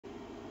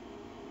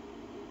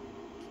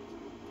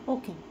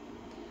Okay,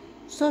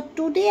 so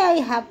today I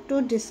have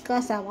to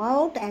discuss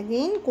about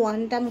again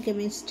quantum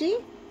chemistry.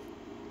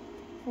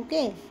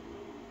 Okay,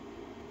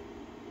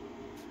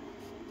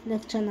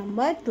 lecture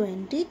number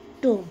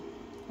 22.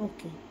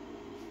 Okay,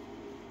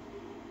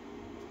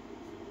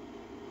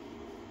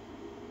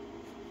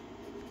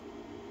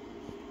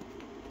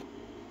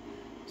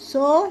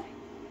 so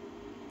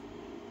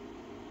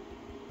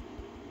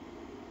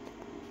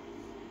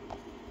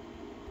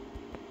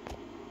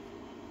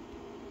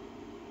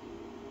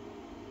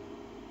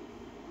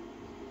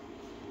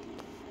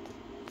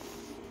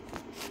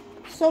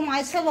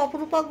myself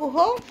Apurupa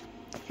Guho,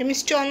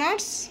 chemistry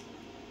honors.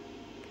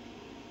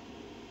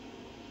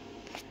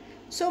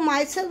 So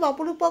myself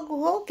Apurupa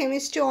Guho,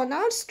 chemistry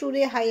honors.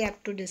 Today I have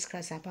to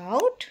discuss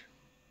about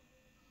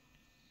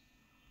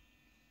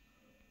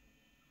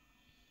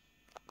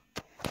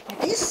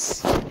that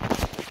is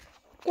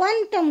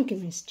quantum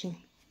chemistry.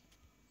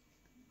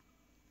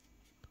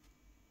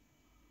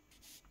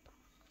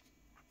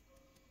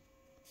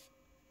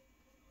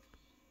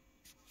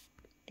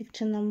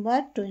 Lecture number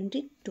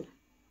 22.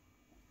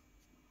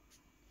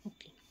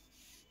 Okay.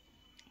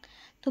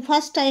 So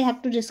first I have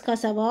to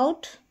discuss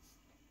about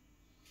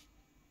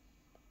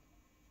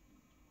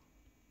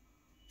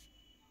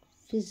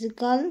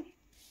physical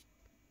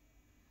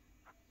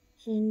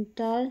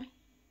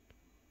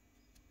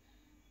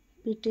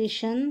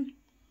interpretation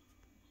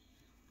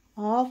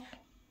of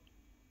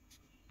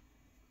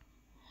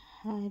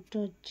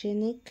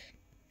hydrogenic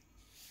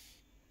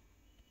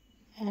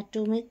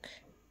atomic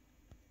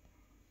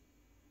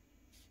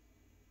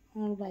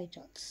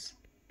orbitals.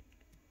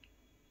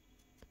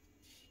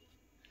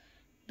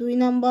 2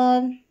 number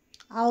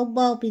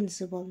Aufbau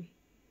principle,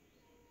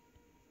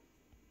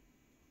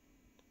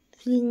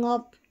 filling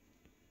up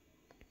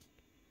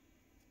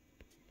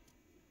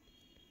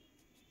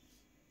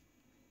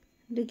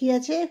দেখি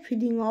আছে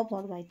filling of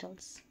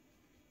orbitals.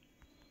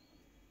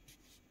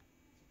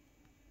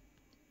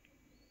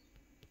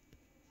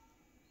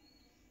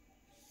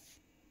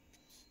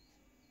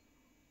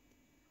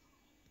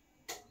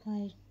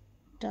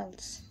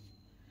 Orbitals.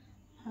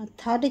 আর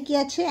থার্ডে কি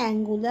আছে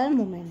angular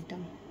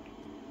momentum.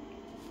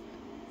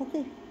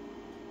 Okay.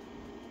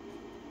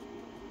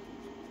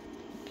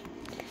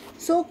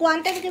 So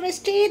quantum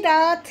chemistry, the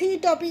three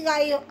topics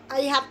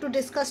I have to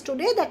discuss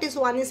today, that is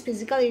one is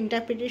physical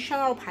interpretation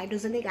of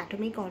hydrogenic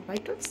atomic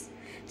orbitals,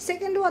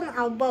 second one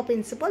Aufbau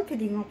principle,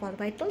 filling of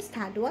orbitals,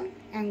 third one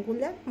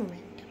angular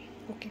momentum.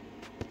 Okay,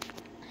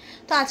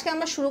 তো আজকে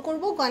আমরা শুরু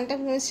করব quantum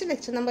chemistry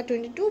lecture number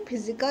 22,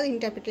 physical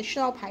interpretation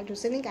of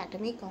hydrogenic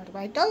atomic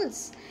orbitals,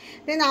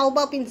 then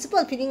Aufbau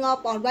principle, filling of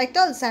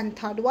orbitals, and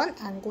third one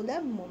angular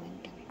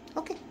momentum.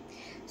 Okay,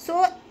 so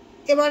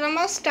এবার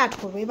আমরা start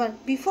করব. এবার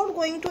before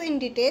going to in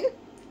detail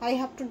I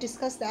have to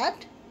discuss that,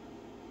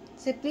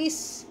 say please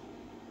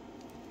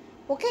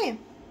okay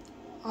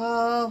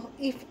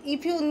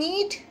if you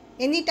need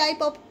any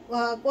type of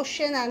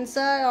question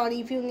answer, or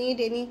if you need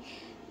any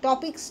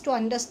topics to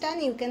understand,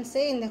 you can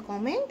say in the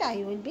comment. I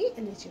will be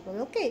eligible.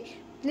 Okay,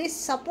 please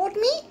support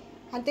me,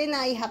 and then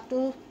I have to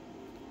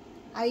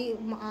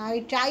I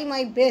try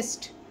my best.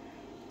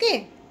 Okay,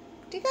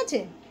 ঠিক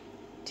আছে.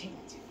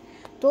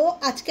 তো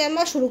আজকে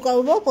আমরা শুরু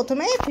করব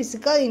প্রথমে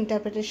physical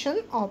interpretation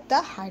of the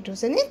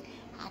হাইড্রোজেনিক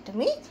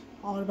atomic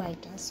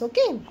orbitals.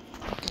 Okay,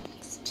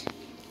 next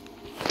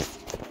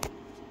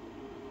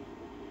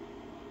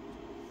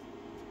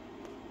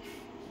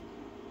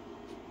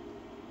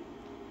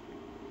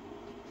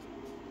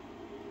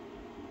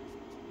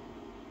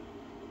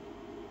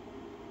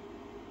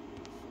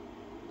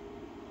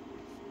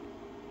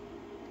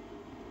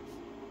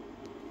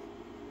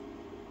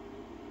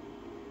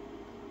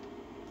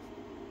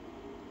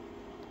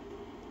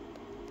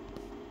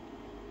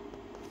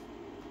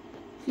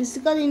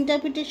physical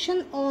interpretation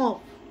of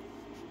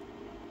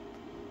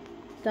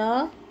the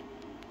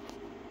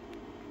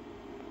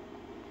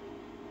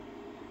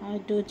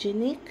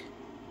hydrogenic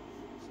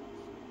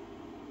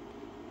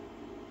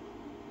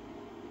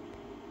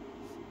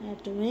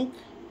atomic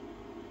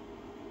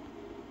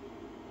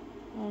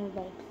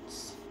orbitals.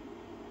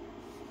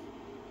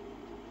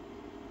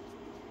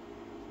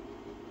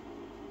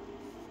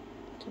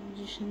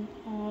 Interpretation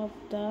of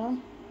the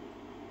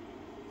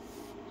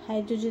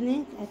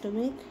hydrogenic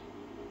atomic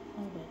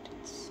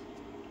orbitals.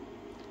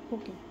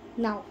 Okay,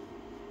 now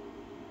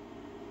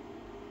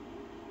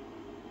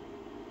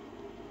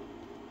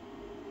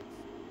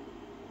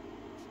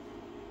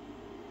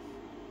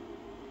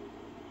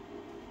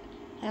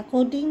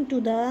according to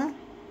the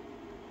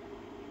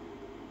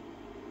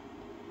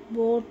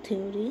Bohr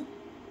theory,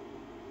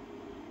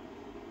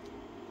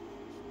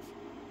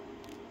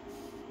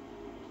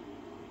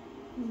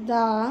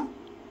 the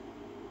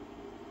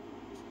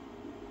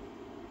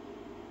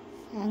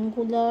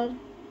angular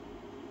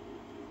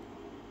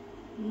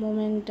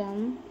momentum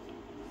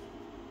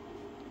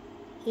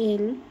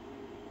L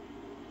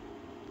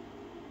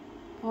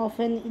of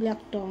an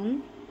electron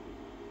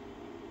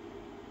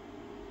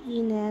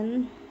in an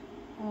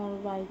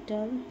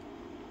orbital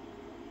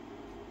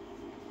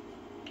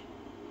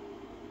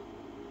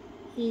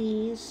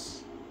is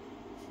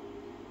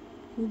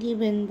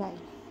given by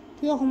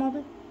কীরকম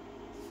হবে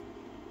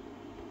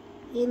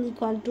L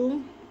equal to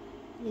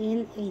n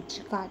h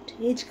cut.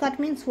 H cut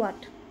means what?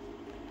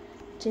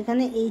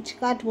 যেখানে h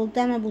cut বলতে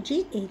আমরা বুঝি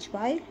h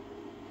by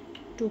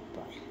 2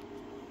 pi,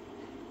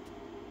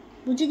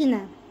 বুঝি কি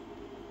না?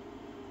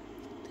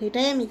 তো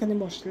এটাই আমি এখানে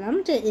বসলাম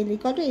যে L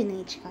equal to n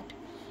h cut,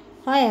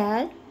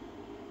 where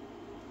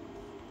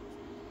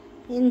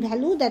in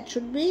value that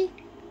should be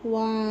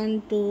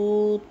 1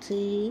 2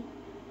 3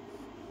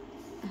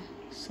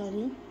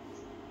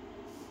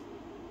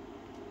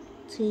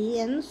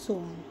 and so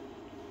on.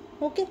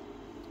 Okay.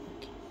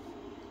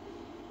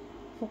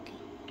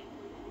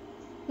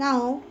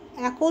 Now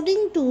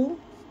according to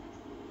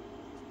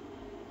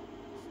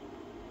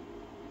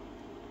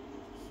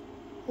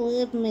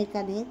wave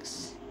mechanics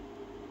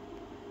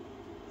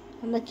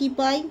আমরা কি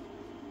পাই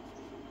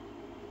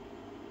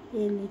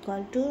L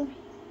equal to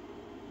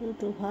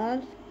root over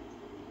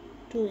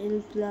 2L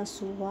plus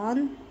 1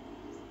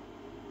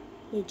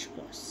 h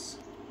cross.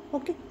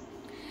 Okay.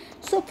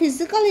 So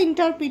physical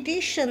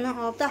interpretation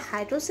of the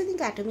hydrogenic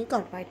atomic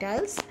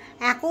orbitals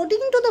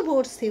according to the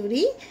Bohr's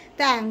theory,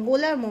 the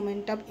angular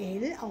momentum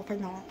L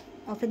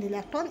of an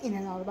electron in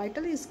an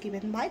orbital is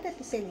given by, that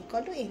is L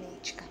equal to n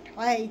h cut,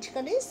 where h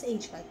cut is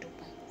h by 2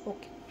 pi.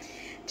 Okay.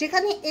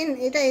 যেখানে n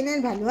এটা n এর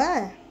value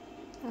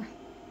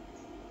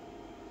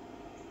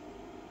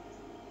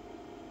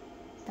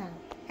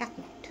এক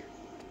minute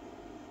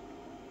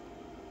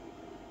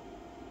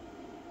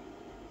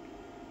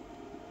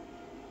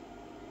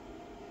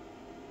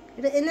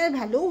এটা n এর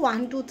value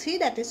 1 2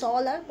 3, that is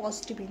all are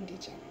positive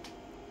integer.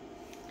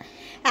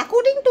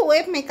 According to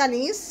wave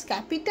mechanics,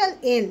 capital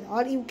L,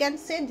 or you can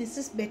say this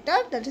is better,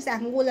 that is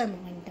angular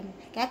momentum.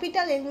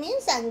 Capital L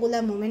means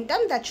angular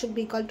momentum, that should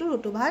be equal to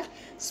root over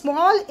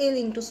small l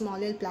into small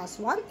l plus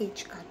 1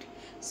 h cut.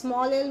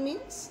 Small l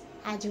means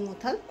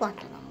azimuthal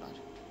quantum number.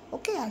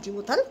 Okay,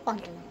 azimuthal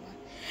quantum number.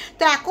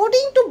 So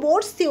according to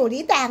Bohr's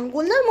theory, the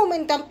angular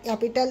momentum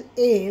capital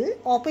L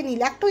of an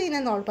electron in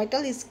an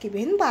orbital is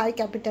given by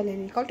capital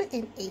L equal to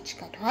n h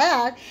cut,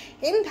 where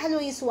n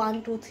value is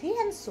 1 2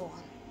 3 and so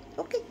on.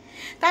 ওকে,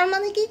 তার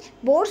মানে কি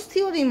বোরস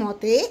theory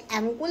মতে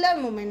angular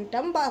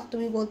momentum বা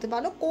তুমি বলতে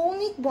পারো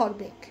কৌণিক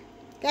ভরবেগ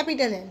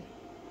capital L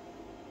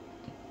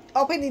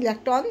of N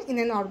electron in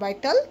an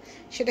orbital,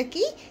 সেটা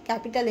কি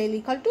capital L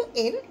equal to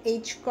N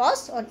H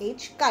cross or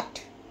H কাট।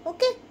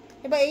 ওকে,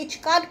 এবার এইচ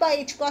কাট বা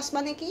এইচ ক্রস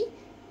মানে কি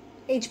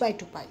এইচ বাই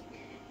 2 পাই।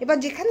 এবার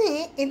যেখানে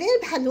এদের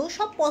ভ্যালু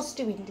সব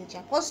positive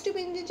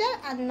integer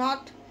are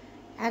not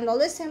and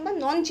always remember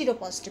non zero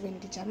positive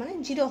integer, মানে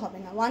জিরো হবে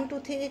না, 1 2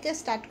 3 থেকে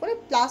স্টার্ট করে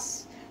প্লাস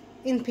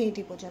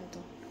ইনফিনিটি পর্যন্ত,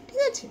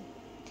 ঠিক আছে।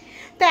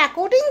 তো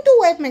according to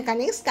wave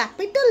mechanics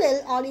capital L,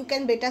 or you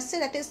can better say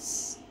that is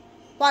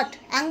what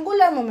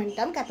angular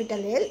momentum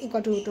capital L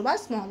equal to root over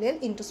small l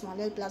into small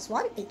l plus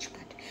 1 h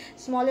cut.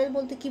 Small l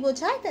বলতে কি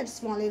বোঝায়, that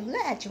small l হলো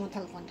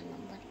azimuthal quantum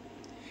number,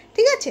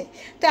 ঠিক আছে।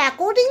 তো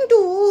according to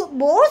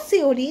Bohr's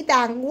theory, the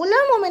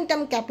angular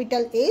momentum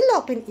capital L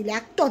of an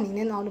electron in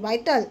an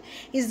orbital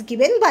is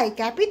given by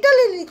capital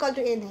L equal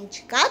to n h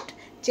cut,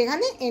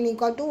 যেখানে n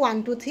equal to 1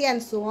 2 3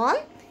 and so on.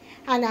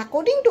 And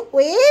according to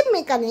wave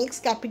mechanics,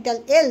 capital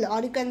L, or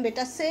you can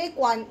better say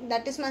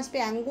that is must be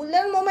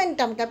angular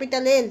momentum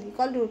capital L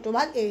equal to root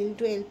over L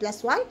into L plus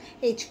 1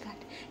 h cut.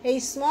 A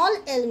small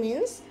l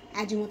means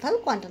azimuthal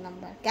quantum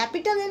number,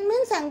 capital L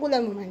means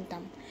angular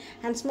momentum,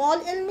 and small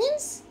l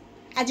means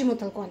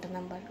azimuthal quantum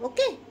number.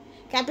 Okay,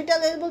 capital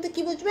L bolte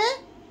ki bujhbe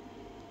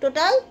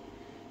total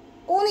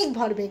কৌণিক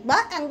ভরবেগ বা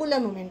angular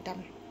momentum,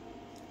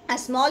 আর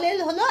small l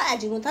হলো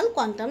azimuthal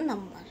quantum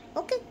number.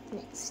 Okay,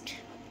 next.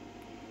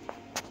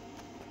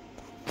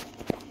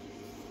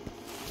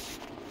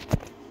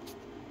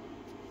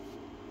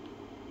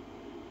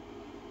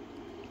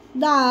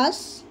 Thus,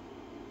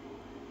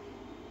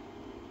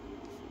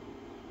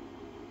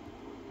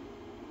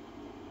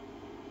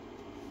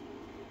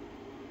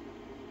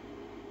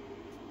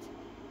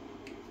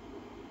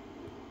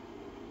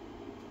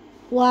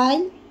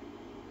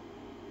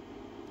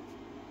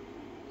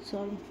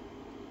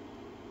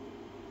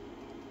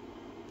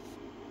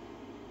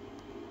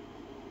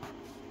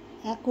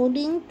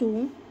 according to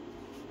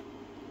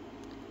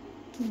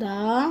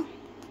the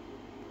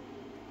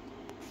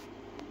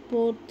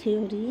Bohr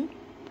theory,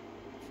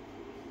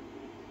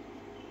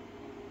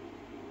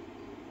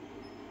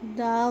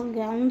 the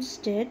ground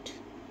state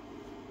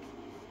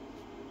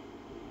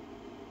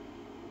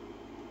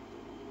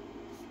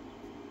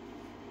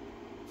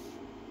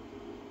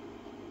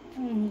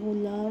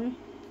angular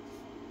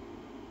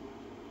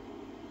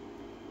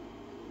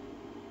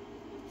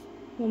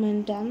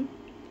momentum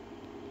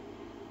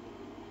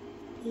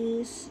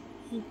is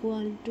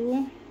equal to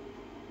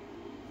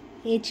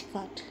h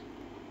cut,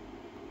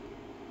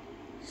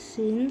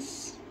 since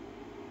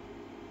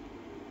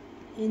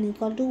n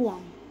equal to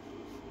 1.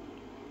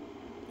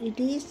 It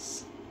is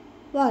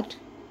what?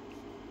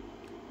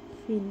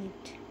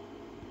 Finite.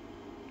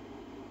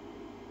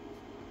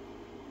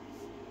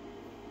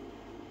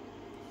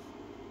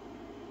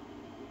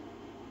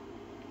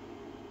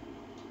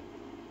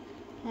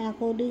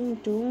 According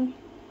to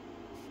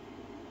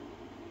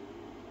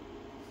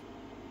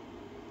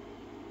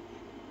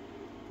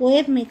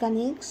wave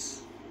mechanics,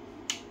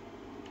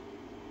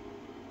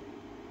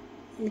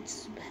 its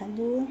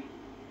value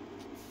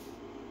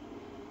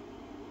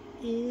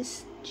is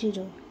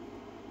 0.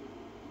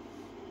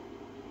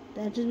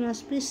 That is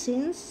must be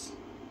since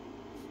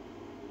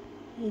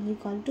L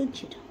equal to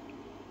 0.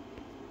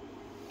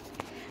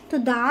 So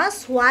thus,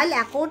 while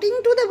according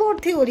to the Bohr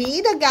theory,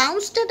 the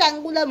ground state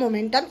angular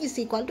momentum is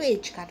equal to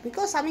h cut.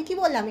 Because আমি কি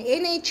বললাম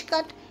n h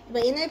cut,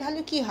 এবার n এর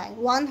value কি হয়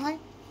 1 হয়,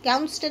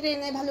 ground স্টেটে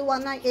n এর ভ্যালু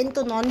 1 হয়, n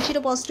তো নন জিরো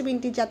পজিটিভ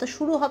ইন্টিজার, তো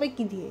শুরু হবে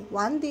কি দিয়ে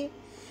 1 দিয়ে,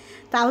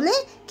 তাহলে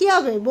কি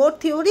হবে Bohr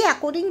theory,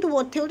 according to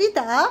Bohr theory,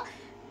 the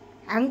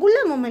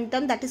angular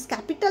momentum that is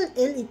capital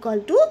L equal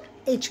to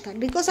h cut,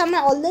 because আমরা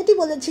অলরেডি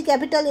বলেছি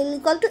capital L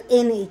equal to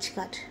n h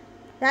cut,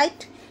 right.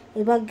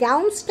 এবার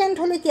গ্রাউন্ড স্ট্যান্ড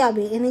হলে কি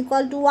হবে n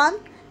equal to 1,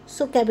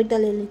 so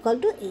capital L equal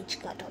to h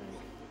cut only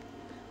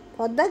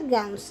for the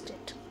ground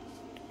state.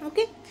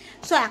 Okay,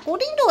 so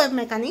according to wave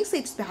mechanics,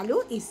 its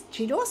value is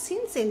 0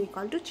 since L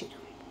equal to 0.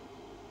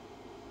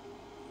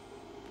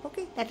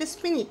 Okay, that is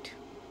finite.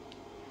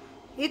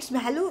 Its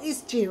value is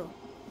 0.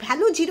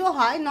 Value 0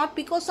 হয় not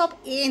because of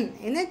n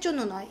এর জন্য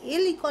নয়,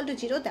 L equal to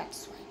 0, that's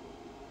why.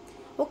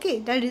 Okay,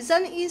 the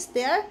reason is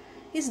there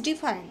is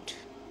different.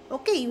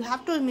 Okay, you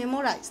have to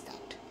memorize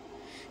that.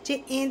 যে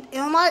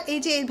আমার এই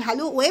যে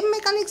value wave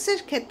মেকানিক্সের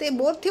ক্ষেত্রে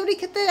বোর থিওরির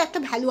ক্ষেত্রে একটা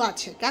ভ্যালু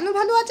আছে, কেন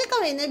ভ্যালু আছে,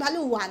 কারণ এন এর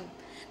ভ্যালু 1,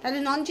 তাহলে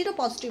নন জিরো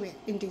পজিটিভ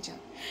ইন্টিজার।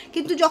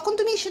 কিন্তু যখন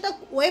তুমি সেটা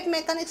ওয়েভ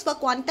মেকানিক্স বা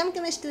কোয়ান্টাম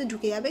কেমিস্ট্রিতে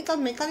ঢুকে যাবে,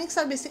 কারণ mechanics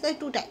R basically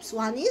two types,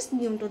 one is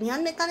Newtonian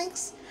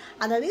mechanics,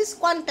 other is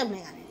quantum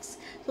mechanics.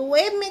 So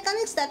wave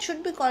mechanics that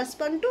should be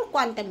correspond to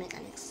quantum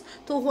mechanics.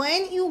 So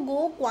when you go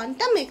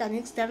quantum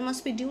mechanics, that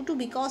must be due to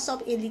because of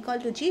L equal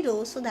to 0,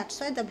 so that's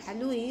why the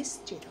value is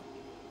 0.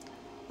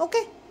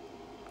 Okay,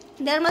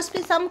 there must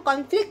be some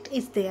conflict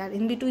is there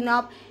in between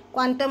of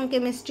quantum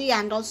chemistry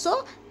and also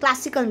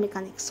classical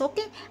mechanics.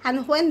 Okay, and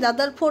when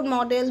Rutherford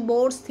model,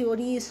 Bohr's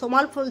theory,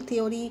 Sommerfeld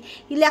theory,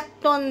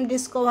 electron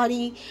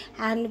discovery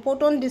and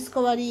proton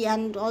discovery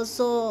and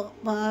also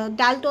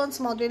Dalton's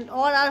model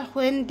all are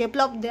when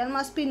developed, there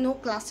must be no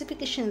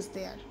classifications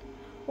there.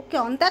 Okay,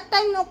 on that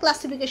time no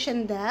classification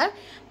there,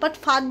 but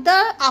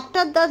further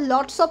after the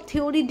lots of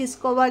theory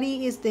discovery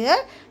is there,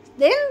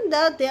 then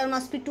there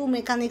must be two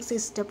mechanics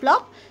is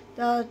developed.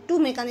 The two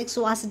mechanics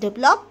was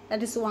developed,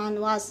 that is one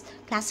was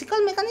classical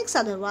mechanics,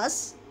 other was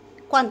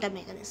quantum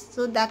mechanics.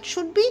 So that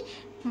should be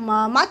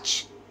much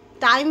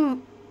time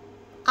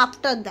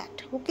after that.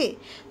 Okay,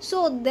 so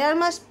there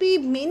must be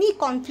many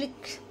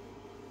conflict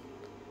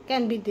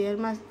can be there,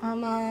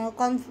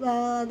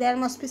 there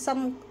must be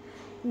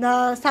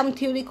some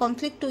theory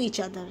conflict to each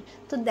other,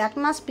 so that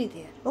must be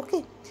there.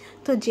 Okay,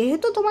 তো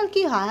যেহেতু তোমার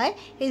কি হয়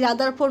এই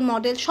Rutherford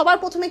model, সবার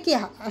প্রথমে কি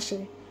আসে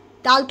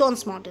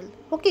ডালটনস মডেল।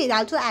 ওকে,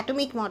 ডালটন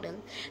অ্যাটমিক মডেল,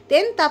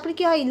 দেন তারপরে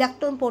কী হয়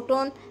ইলেকট্রন,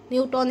 প্রোটন,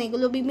 নিউটন,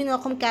 এগুলো বিভিন্ন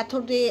রকম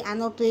ক্যাথোড রে,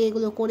 অ্যানোড রে,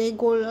 এগুলো করে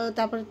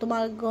তারপরে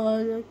তোমার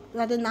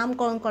তাদের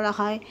নামকরণ করা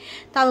হয়।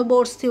 তারপর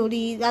বোর্স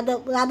থিওরি,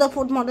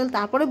 রাদারফোর্ড মডেল,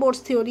 তারপরে বোর্স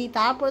থিওরি,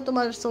 তারপরে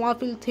তোমার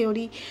সোমারফিল্ড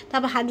থিওরি,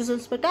 তারপর হাইড্রোজেন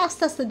স্পেক্ট্রাম,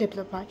 আস্তে আস্তে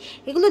ডেভেলপ হয়।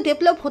 এগুলো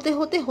ডেভেলপ হতে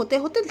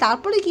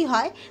তারপরে কি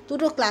হয়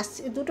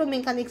দুটো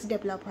মেকানিক্স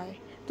ডেভেলপ হয়,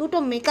 দুটো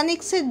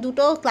মেকানিক্সের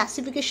দুটো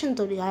ক্লাসিফিকেশন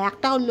তৈরি হয়,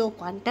 একটা হলো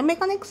কোয়ান্টাম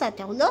মেকানিক্স,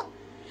 একটা হলো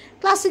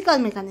classical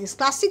mechanics.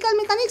 Classical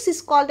mechanics is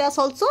called as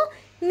also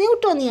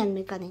Newtonian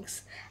mechanics,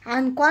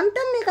 and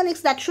quantum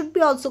mechanics that should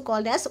be also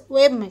called as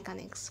wave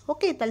mechanics.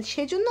 Okay, তাহলে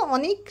সেই জন্য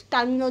অনেক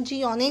টার্মিনোলজি,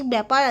 অনেক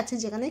ব্যাপার আছে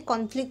যেখানে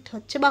কনফ্লিক্ট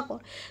হচ্ছে বা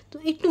তো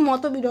একটু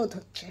মতবিরোধ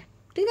হচ্ছে,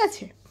 ঠিক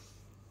আছে।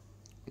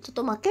 তো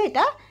তোমাকে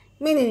এটা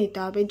মেনে নিতে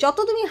হবে। যত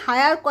তুমি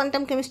হায়ার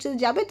কোয়ান্টাম কেমিস্ট্রিতে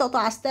যাবে তত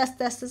আস্তে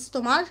আস্তে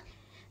তোমার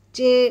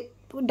যে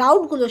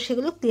ডাউটগুলো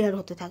সেগুলো ক্লিয়ার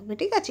হতে থাকবে,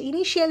 ঠিক আছে।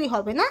 ইনিশিয়ালি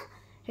হবে না,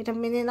 এটা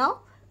মেনে নাও,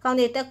 কারণ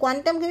এটা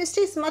quantum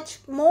chemistry is much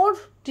more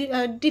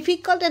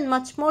difficult and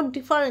much more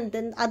different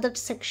then other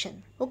section.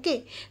 ওকে,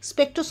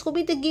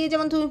 স্পেকট্রোস্কোপিতে গিয়ে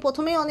যেমন তুমি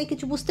প্রথমেই অনেক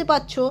কিছু বুঝতে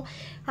পারছো,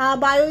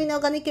 বায়ো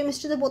ইনঅর্গানিক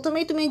কেমিস্ট্রিতে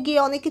প্রথমেই তুমি গিয়ে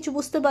অনেক কিছু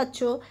বুঝতে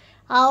পারছো,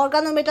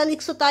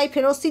 অর্গানোমেটালিক্সও তাই,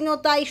 ফেরোসিনও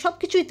তাই, সব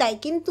কিছুই তাই,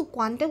 কিন্তু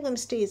quantum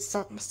chemistry is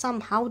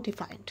somehow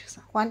different.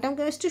 Quantum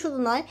chemistry শুধু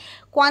নয়,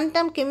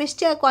 কোয়ান্টাম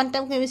কেমিস্ট্রি আর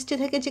কোয়ান্টাম কেমিস্ট্রি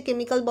থেকে যে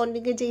কেমিক্যাল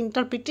বন্ডিংয়ের যে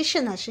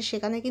ইন্টারপ্রিটেশন আসে,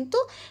 সেখানে কিন্তু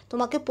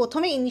তোমাকে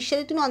প্রথমে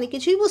ইনিশিয়ালি তুমি অনেক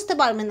কিছুই বুঝতে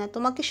পারবে না,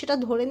 তোমাকে সেটা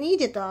ধরে নিয়েই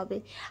যেতে হবে,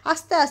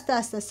 আস্তে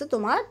আস্তে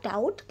তোমার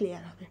ডাউট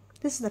ক্লিয়ার হবে।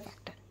 This is the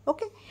factor.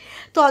 Okay,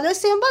 so always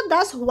remember,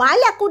 thus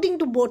while according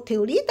to Bohr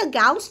theory, the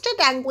ground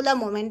state angular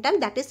momentum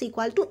that is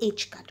equal to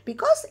h cut,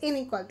 because n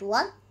equal to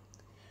 1,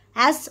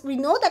 as we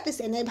know that is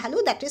n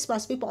value, that is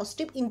must be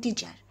positive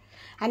integer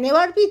and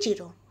never be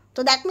 0.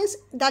 So that means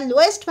the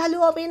lowest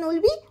value of n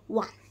will be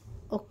 1.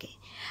 Okay,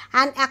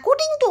 and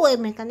according to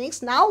wave mechanics,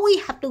 now we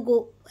have to go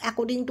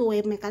according to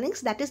wave mechanics,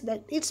 that is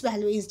that its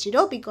value is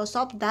 0 because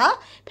of the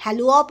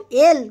value of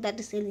L, that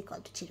is L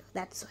equal to 0.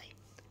 That's why.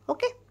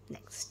 Okay,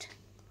 next.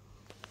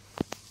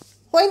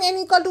 When n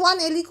equal to 1,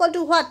 L equal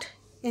to what?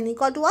 N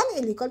equal to 1,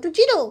 L equal to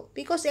 0,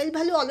 because L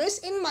value always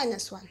n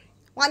minus 1.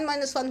 1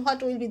 minus 1 what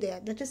will be there?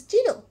 That is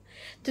 0.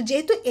 তো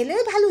যেহেতু L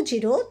এর value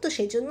 0, তো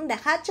সেই জন্য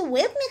দেখা যাচ্ছে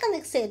wave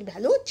মেকানিক্সের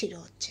value 0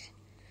 হচ্ছে।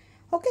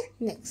 ওকে,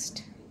 নেক্সট।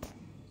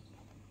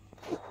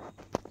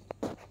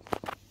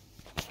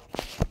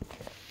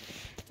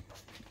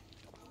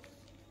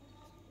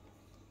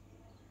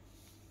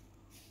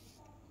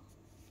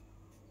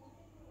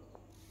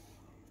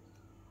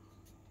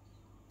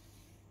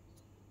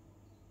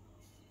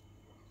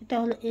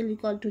 একটা হলো L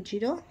equal to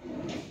 0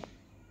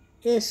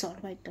 S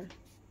orbital,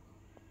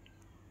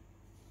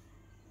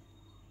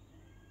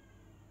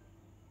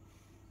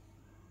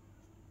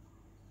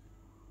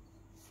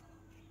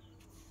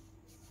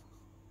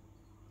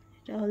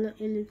 এটা হলো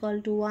L equal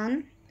to 1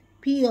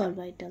 P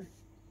orbital,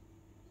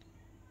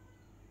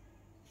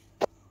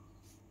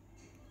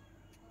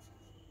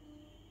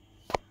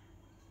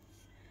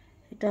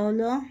 এটা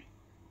হলো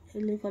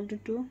L equal to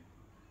 2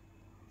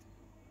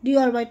 D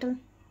orbital,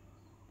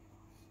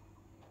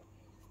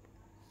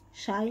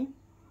 psi,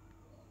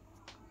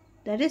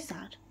 that is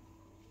R.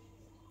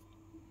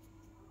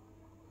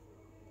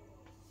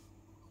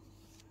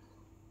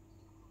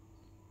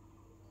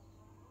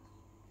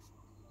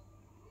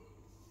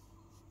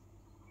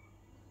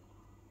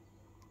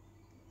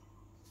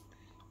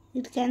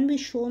 It can be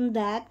shown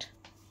that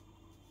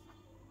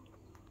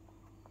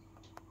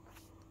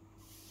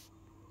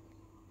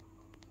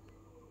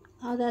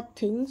other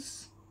things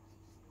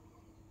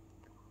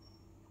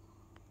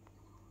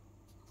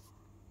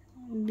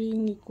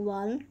being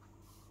equal,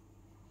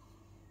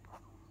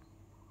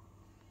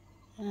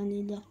 an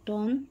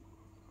electron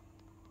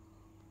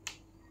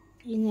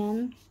in an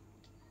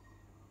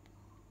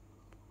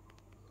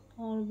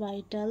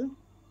orbital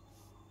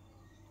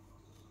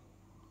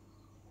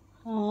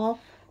of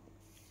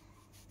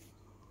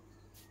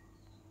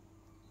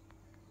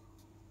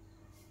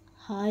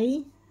high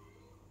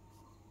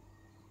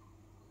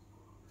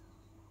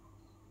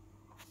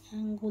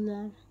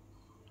angular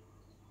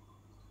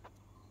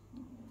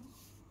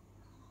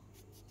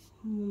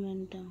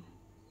momentum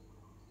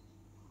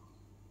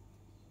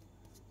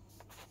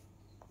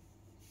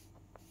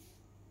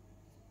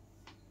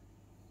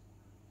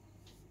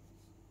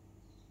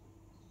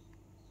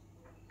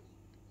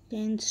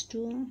tends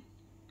to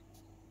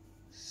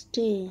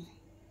stay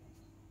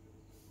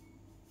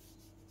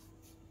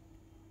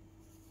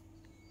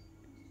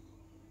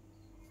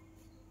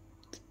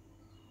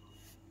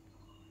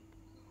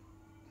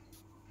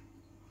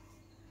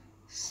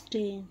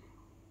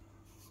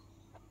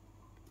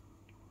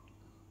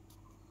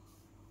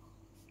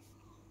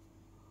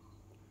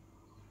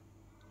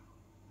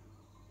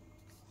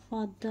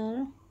further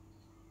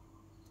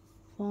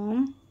from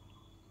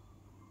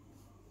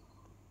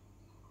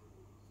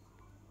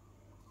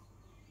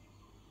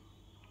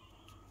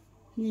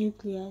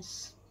nucleus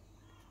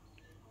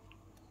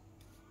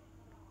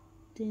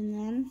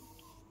than an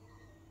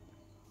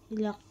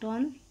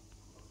electron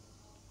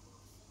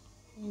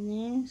in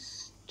a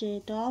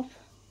state of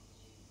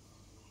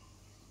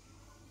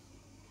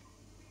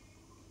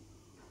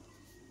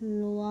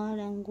lower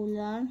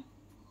angular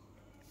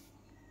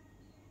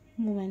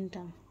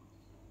momentum.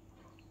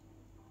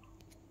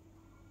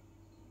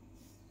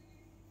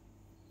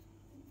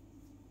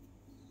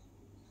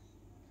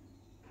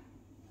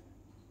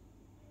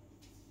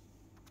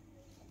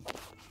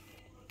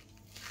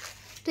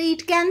 So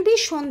it can be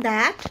shown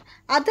that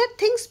other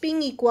things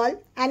being equal,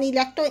 an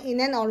electron in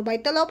an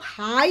orbital of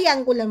high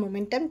angular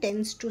momentum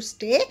tends to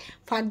stay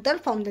further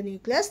from the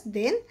nucleus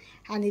than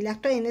an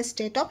electron in a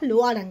state of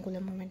lower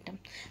angular momentum.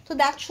 So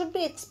that should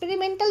be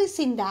experimentally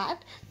seen that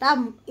the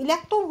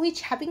electron which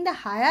having the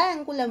higher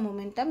angular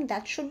momentum,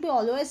 that should be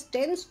always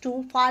tends to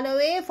far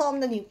away from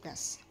the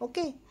nucleus.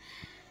 Okay.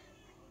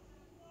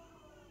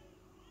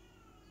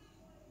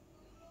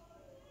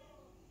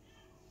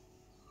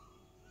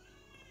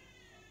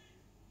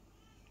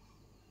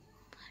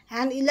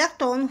 An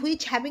electron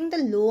which having the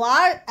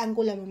lower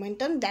angular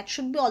momentum, that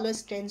should be always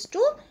tends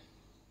to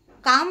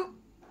come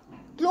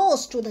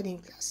close to the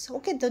nucleus.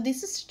 Okay, so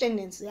this is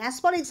tendency. As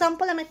for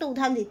example, আমি একটা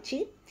উদাহরণ দিচ্ছি।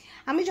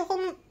 আমি যখন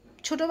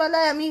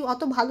ছোটবেলায় আমি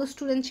অত ভালো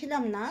স্টুডেন্ট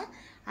ছিলাম না,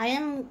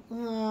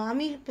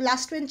 আমি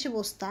লাস্ট বেঞ্চে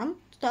বসতাম,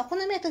 তখন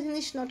আমি একটা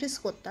জিনিস নোটিস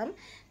করতাম,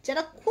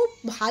 যারা খুব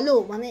ভালো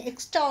মানে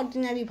এক্সট্রা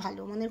অর্ডিনারি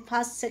ভালো মানে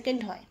ফার্স্ট সেকেন্ড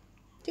হয়,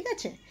 ঠিক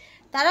আছে,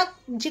 তারা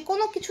যে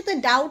কোনো কিছুতে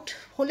ডাউট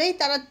হলেই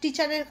তারা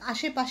টিচারের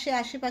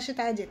আশেপাশে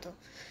তারা যেত।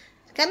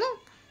 কেন?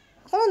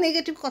 কোনো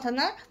নেগেটিভ কথা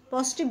না,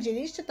 পজিটিভ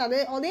জিনিস।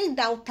 তাদের অনেক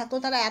ডাউট থাকতো,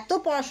 তারা এত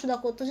পড়াশোনা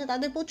করতো যে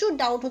তাদের প্রচুর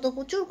ডাউট হতো,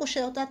 প্রচুর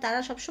কোশ্চেন হতো, আর তারা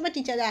সবসময়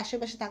টিচারের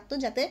আশেপাশে থাকতো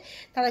যাতে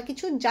তারা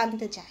কিছু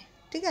জানতে চায়,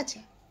 ঠিক আছে।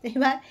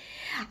 এবার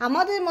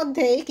আমাদের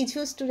মধ্যে কিছু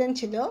স্টুডেন্ট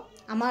ছিল,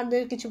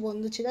 আমাদের কিছু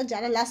বন্ধু ছিল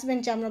যারা লাস্ট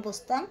বেঞ্চে আমরা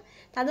বসতাম,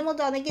 তাদের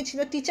মধ্যে অনেকে ছিল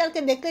টিচারকে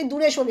দেখলেই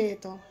দূরে সরে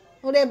যেত।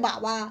 ওরে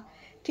বাবা,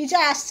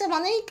 টিচার আসছে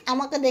মানেই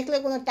আমাকে দেখলে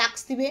কোনো টাস্ক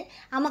দিবে,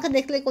 আমাকে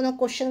দেখলে কোনো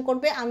কোশ্চেন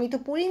করবে, আমি তো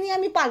পড়িনি,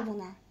 আমি পারবো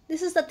না।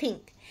 This is the thing.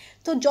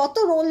 তো যত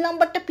রোল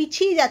নাম্বারটা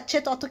পিছিয়ে যাচ্ছে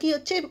তত কি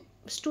হচ্ছে,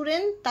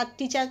 স্টুডেন্ট তার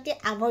টিচারকে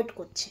অ্যাভয়েড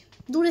করছে,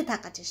 দূরে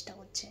থাকার চেষ্টা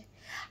করছে।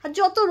 আর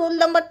যত রোল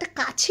নাম্বারটা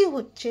কাছে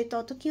হচ্ছে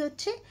তত কি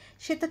হচ্ছে,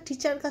 সে তার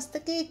টিচার কাছ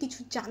থেকে কিছু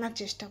জানার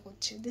চেষ্টা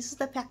করছে। This is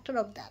the factor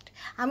of that.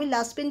 আমি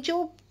লাস্ট বেঞ্চেও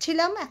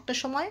ছিলাম একটা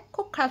সময়,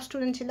 খুব খারাপ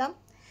স্টুডেন্ট ছিলাম।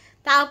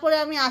 তারপরে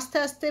আমি আস্তে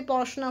আস্তে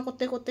পড়াশোনা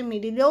করতে করতে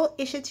মিডিলেও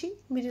এসেছি,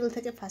 মিডিল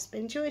থেকে ফার্স্ট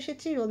বেঞ্চেও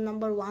এসেছি, রোল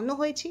নাম্বার 1ও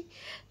হয়েছি।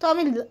 তো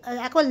আমি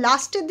এখন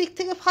লাস্টের দিক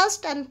থেকে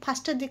ফার্স্ট অ্যান্ড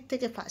ফার্স্টের দিক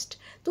থেকে ফার্স্ট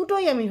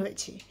দুটোই আমি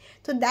হয়েছি।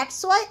 তো that's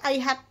why I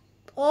have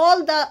all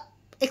the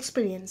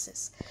experiences.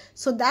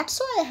 So that's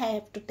why I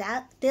have to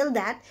tell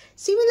that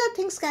similar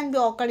things can be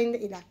occur in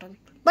the electron.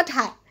 But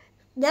hi,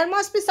 there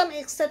must be some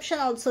exception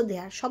also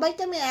there.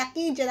 সবাইকে আমি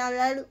একই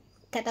general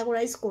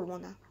categorize করব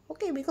না,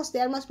 okay, because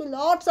there must be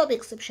lots of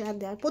exception are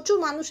there. প্রচুর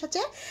মানুষ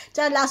আছে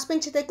যারা last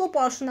বেঞ্চে থেকেও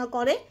পড়াশোনা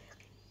করে,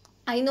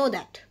 I know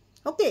that,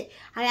 okay,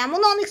 আর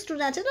এমন অনেক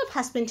স্টুডেন্ট আছে যারা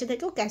ফার্স্ট বেঞ্চে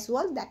থেকেও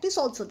casual, that is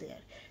also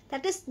there,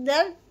 that is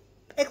their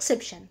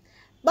exception.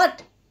 But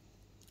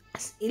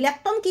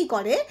electron কি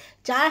করে,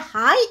 যার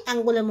হাই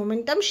অ্যাঙ্গুলার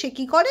মোমেন্টাম সে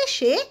কি করে,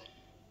 সে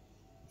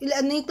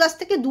নিউক্লিয়াস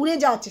থেকে দূরে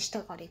যাওয়ার চেষ্টা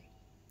করে,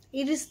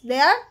 it is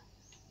there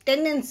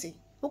tendency,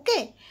 okay,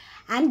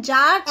 and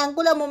যার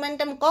অ্যাঙ্গুলার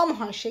মোমেন্টাম কম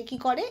হয় সে কি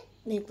করে,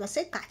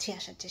 নিউক্লিয়াসের কাছে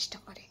আসার চেষ্টা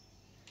করে।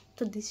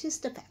 তো দিস ইজ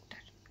দ্য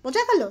ফ্যাক্টর,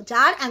 বোঝা গেল?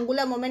 যার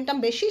অ্যাঙ্গুলার মোমেন্টাম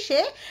বেশি সে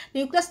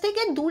নিউক্লিয়াস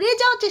থেকে দূরে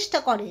যাওয়ার চেষ্টা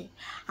করে,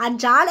 আর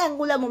যার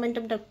অ্যাঙ্গুলার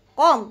মোমেন্টামটা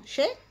কম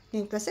সে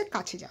নিউক্লিয়াসের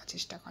কাছে যাওয়ার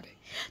চেষ্টা করে।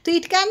 So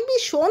it can be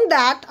shown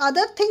that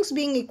other things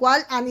being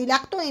equal, an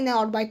electron in an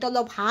orbital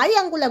of high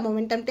angular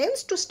momentum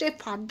tends to stay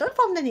further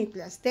from the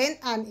nucleus than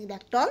an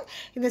electron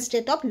in a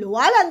state of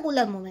lower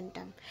angular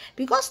momentum,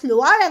 because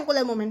lower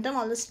angular momentum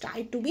always try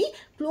to be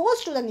close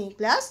to the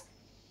nucleus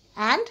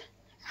and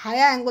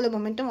higher angular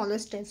momentum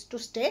always tends to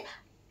stay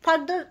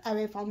further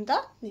away from the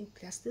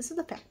nucleus. This is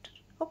the factor,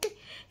 okay.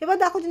 এবার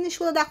দেখো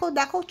জিনিসগুলো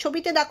দেখো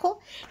ছবিতে দেখো,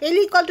 L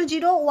equal to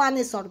 0 1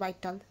 s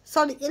orbital,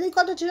 sorry, L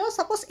equal to 0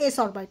 suppose s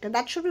orbital,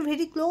 that should be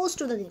very close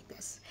to the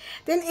nucleus.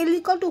 Then L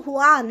equal to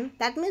 1,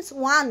 that means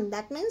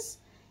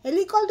L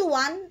equal to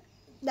 1,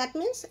 that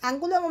means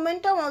angular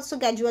momentum also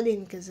gradually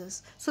increases,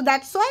 so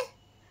that's why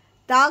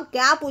the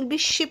gap will be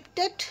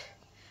shifted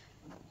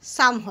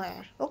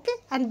somewhere, okay.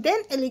 And then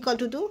L equal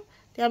to 2,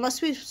 there must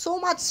be so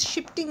much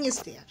shifting is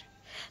there.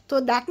 So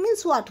that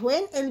means what,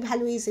 when L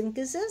value is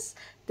increases,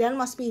 there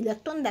must be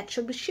electron that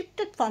should be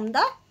shifted from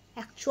the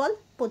actual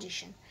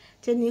position.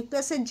 যে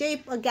নিউক্লিয়াসের যে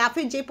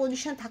গ্যাপের যে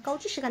position থাকা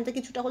উচিত সেখান থেকে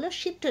কিছুটা হলেও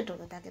শিফটেড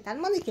হতে থাকে। তার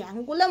মানে কি,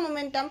 অ্যাঙ্গুলার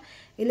মোমেন্টাম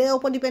এল এর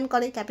উপর ডিপেন্ড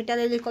করে। Capital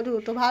L equal to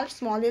root over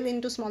small L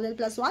into small L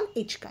plus 1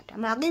 H কাট।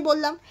 আমরা আগেই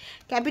বললাম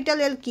ক্যাপিটাল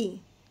এল কি,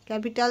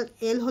 ক্যাপিটাল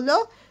এল হলো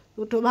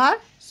root over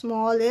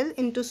small L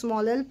into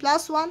small এল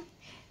প্লাস 1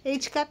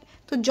 এইচ কাট।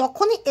 তো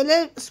যখনই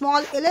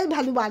স্মল এল এর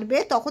ভ্যালু বাড়বে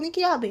তখনই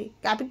কী হবে,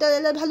 ক্যাপিটাল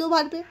এল এর ভ্যালু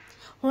বাড়বে।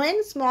 When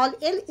small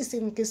l is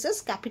increases,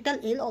 capital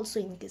L also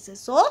increases.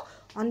 So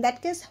on that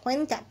case, when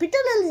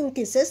capital L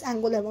increases,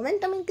 angular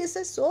momentum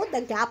increases, so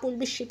the gap will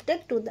be shifted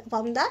to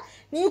from the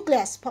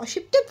nucleus,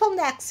 shifted from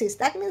the axis.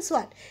 That means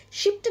what?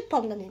 Shifted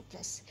from the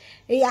nucleus.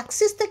 এই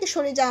axis থেকে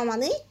সরে যাওয়া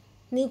মানে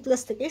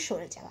nucleus থেকে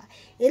সরে যাওয়া।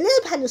 এল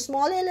এর value,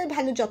 small এল এর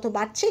ভ্যালু যত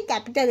বাড়ছে,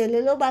 ক্যাপিটাল এল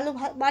এরও ভ্যালু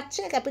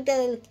বাড়ছে।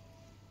 ক্যাপিটাল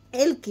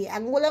এল কি,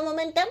 অ্যাঙ্গুলার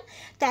মোমেন্টাম,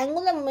 তো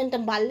অ্যাঙ্গুলার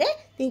মোমেন্টাম বাড়লে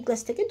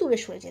নিউক্লিয়াস থেকে দূরে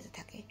সরে যেতে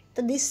থাকে।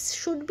 তো this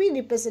should be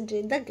represented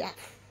in the gap,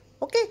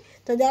 ওকে।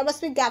 তো there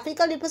must be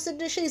graphical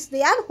representation is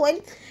there when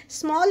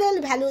small l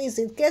value is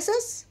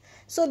increases,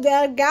 so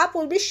their gap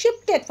will be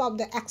shifted from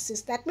the axis.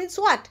 That means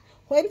what,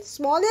 when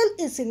small l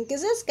is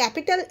increases,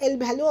 capital L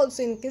value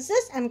also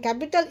increases, and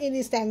capital L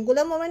is the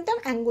angular momentum.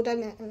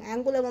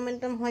 Angular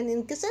momentum when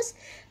increases,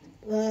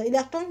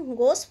 electron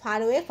goes far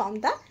away from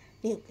the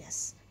nucleus.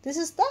 This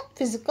is the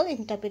physical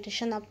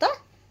interpretation of the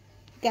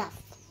gap,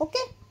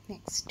 okay.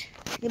 Next,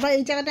 এবার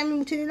এই জায়গাটা আমি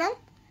মুছে দিলাম,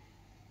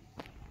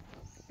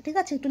 ঠিক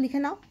আছে, একটু লিখে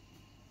নাও।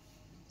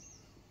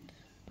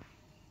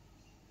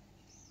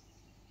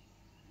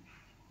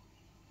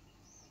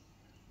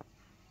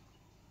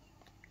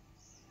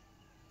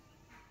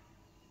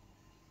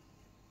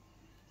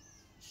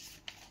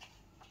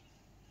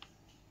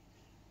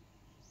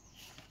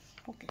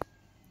 ওকে,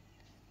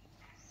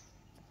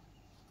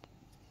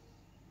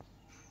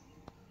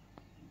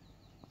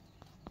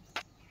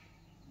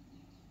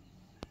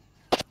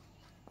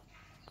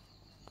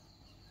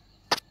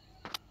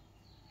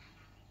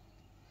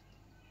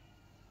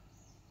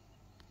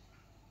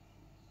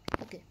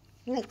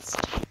 next.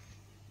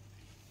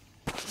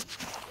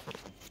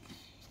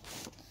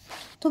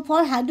 So for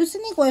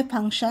hydrogenic wave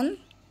function,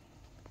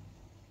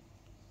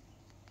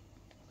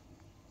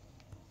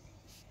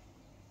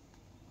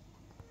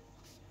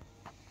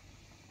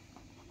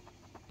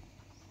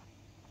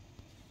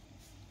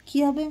 কি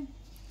হবে,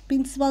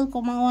 principal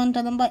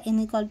quantum number n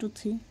equal to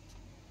 3,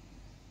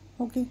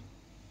 okay.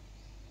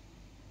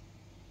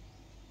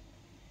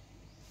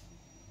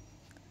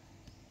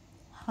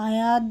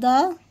 Higher the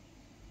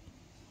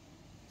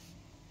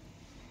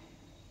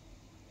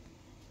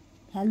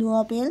value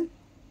of L,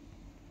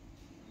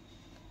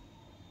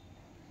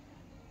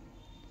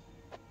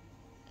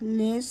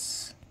 less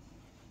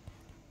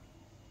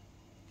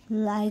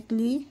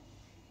likely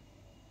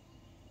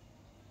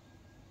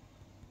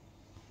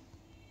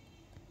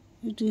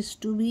it is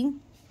to be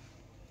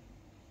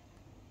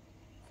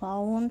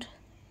found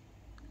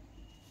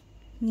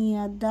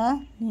near the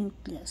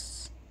nucleus.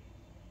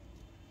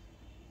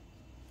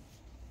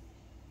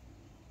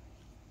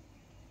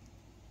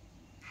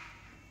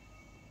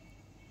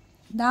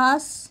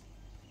 Thus,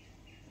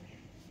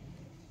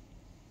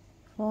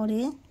 for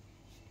a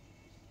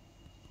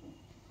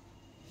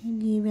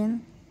given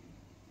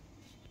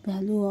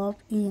value of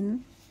n,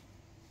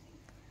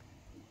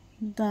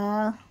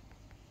 the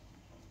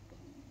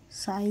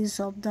size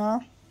of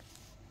the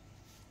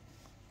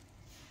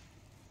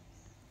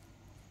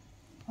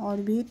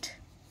orbit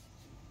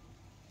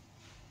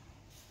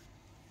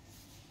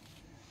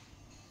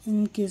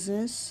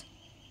increases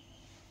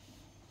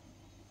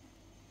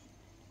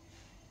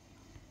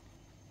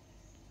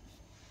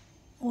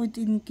with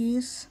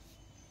increase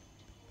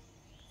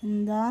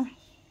in the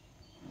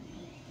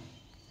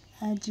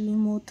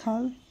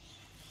azimuthal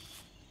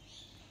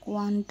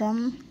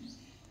quantum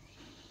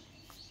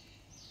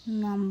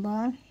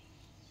number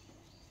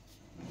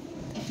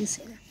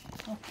 37.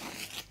 Okay.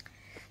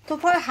 So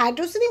for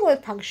hydrogenic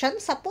wave function,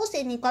 suppose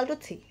n equal to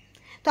 3.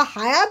 So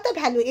higher the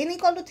value, n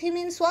equal to 3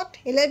 means what?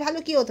 L এর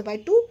value কি হতে পারে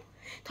 2.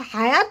 So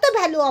higher the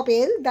value of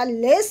L, the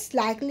less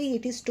likely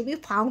it is to be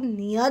found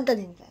near the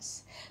nucleus.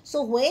 So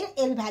when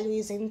L value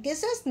is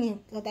increases,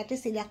 that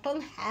is electron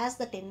has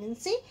the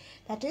tendency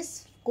that is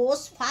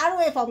goes far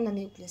away from the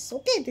nucleus.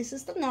 Okay, this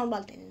is the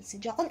normal tendency.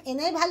 যখন n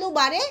এর value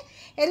বাড়ে,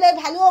 L এর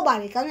value ও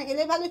বাড়ে, কারণ L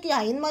এর value কি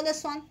হয় n -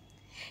 1.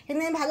 n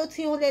এর value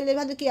 3 হলে L এর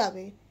value কি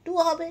হবে 2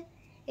 হবে,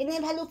 n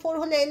এর ভ্যালু 4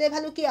 হলে L এর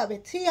ভ্যালু কি হবে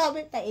 3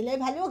 হবে, তাই L এর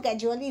ভ্যালু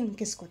গ্র্যাজুয়ালি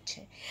ইনক্রিজ করছে।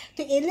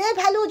 তো L এর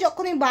ভ্যালু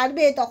যখনই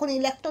বাড়বে তখন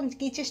ইলেকট্রন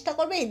কি চেষ্টা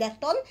করবে,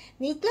 ইলেকট্রন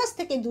নিউক্লিয়াস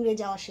থেকে দূরে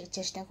যাওয়ার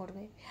চেষ্টা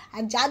করবে,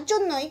 আর যার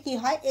জন্যই কি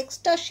হয়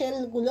এক্সট্রা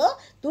শেলগুলো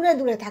দূরে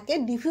দূরে থাকে,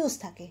 ডিফিউজ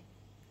থাকে,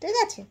 ঠিক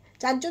আছে,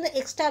 যার জন্য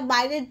এক্সট্রা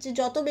বাইরের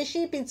যত বেশি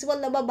প্রিন্সিপাল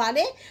নাম্বার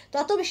বাড়ে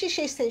তত বেশি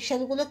সেই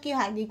শেলগুলো কি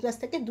হয় নিউক্লিয়াস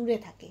থেকে দূরে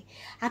থাকে,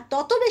 আর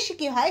তত বেশি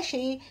কি হয়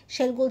সেই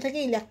শেলগুলো থেকে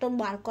ইলেকট্রন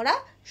বার করা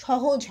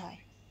সহজ হয়,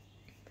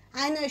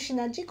 ionization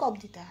energy কম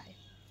দিতে হয়।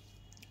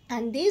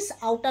 And these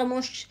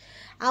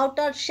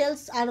outer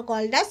shells are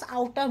called as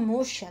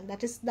outermost shell,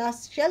 that is the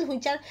shell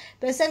which are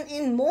present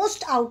in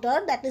most outer,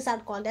 that is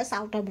are called as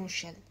outermost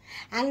shell,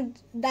 and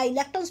the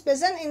electrons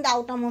present in the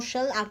outermost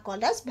shell are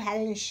called as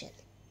valence shell,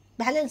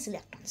 valence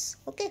electrons.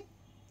 Okay,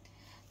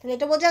 তাহলে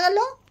এটা বোঝা গেল।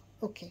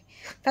 ওকে,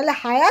 তাহলে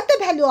higher the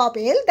value of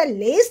L, the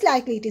less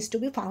likely it is to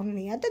be found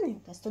near the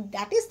nucleus. So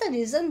that is the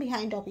reason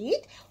behind of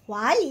it,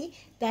 why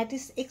that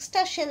is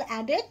extra shell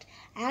added,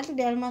 and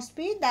there must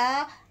be the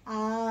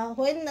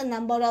when the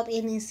number of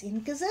n is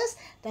increases,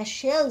 the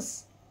shells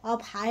of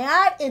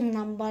higher in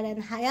number and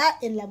higher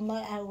in number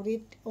are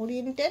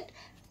oriented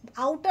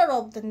outer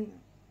of the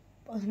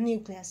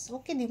nucleus.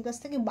 Okay, nucleus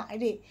থেকে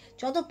বাইরে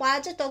যত পাওয়া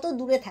যায় তত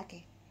দূরে থাকে,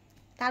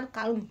 তার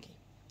কারণ কি,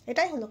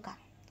 এটাই হলো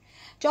কারণ।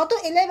 যত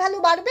L এর ভ্যালু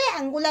বাড়বে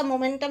অ্যাঙ্গুলার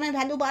মোমেন্টামের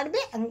ভ্যালু বাড়বে,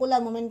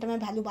 অ্যাঙ্গুলার মোমেন্টামের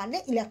ভ্যালু বাড়লে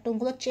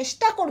ইলেকট্রনগুলো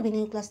চেষ্টা করবে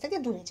নিউক্লিয়াস থেকে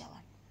দূরে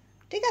যাওয়ার,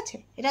 ঠিক আছে,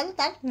 এটা হলো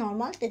তার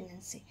normal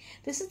tendency.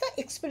 This is the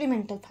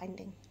experimental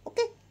finding.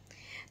 Okay,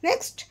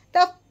 next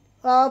the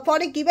for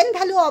a given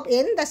value of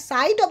n, the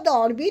side of the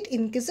orbit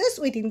increases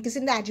with increase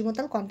in the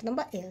azimuthal quantum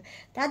number L.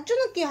 তার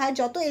জন্য কি হয়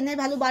যত n এর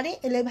value বাড়ে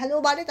L এর value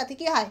বাড়ে, তাতে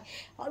কি হয়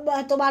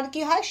তোমার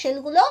কি হয়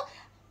শেলগুলো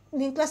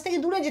নিউক্লিয়াস থেকে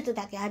দূরে যেতে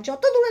থাকে, আর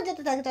যত দূরে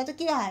যেতে থাকে তত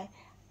কি হয়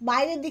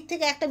বাইরের দিক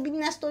থেকে একটা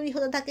বিন্যাস তৈরি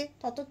হতে থাকে,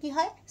 তত কি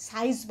হয়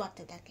সাইজ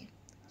বাড়তে থাকে,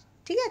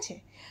 ঠিক আছে,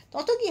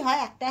 তত কি হয়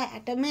একটা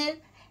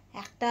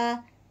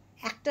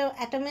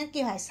অ্যাটমের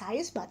কি হয়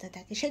সাইজ বাড়তে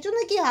থাকে। সেজন্য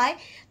কি হয়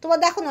তোমার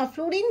দেখো না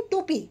fluorine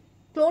 2p,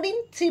 chlorine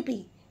 3p,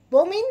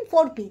 bromine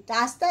 4p, তা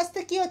আস্তে আস্তে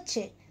কি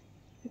হচ্ছে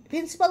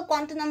প্রিন্সিপাল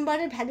কোয়ান্টাম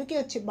নাম্বারের ভ্যালু কি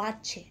হচ্ছে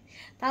বাড়ছে,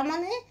 তার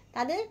মানে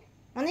তাদের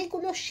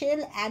অনেকগুলো শেল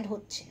অ্যাড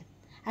হচ্ছে,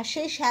 আর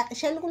সেই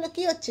শেলগুলো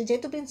কি হচ্ছে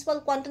যেহেতু প্রিন্সিপাল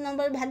কোয়ান্টাম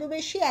নাম্বারের ভ্যালু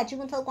বেশি,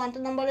 অ্যাজিমুথাল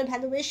কোয়ান্টাম নাম্বারের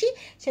ভ্যালু বেশি,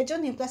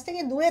 সেজন্য নিউক্লিয়াস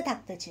থেকে দূরে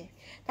থাকতেছে,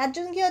 তার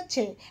জন্য কি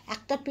হচ্ছে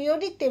একটা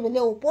পিরিয়ডিক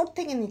টেবিলে ওপর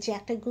থেকে নিচে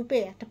একটা গ্রুপে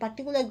একটা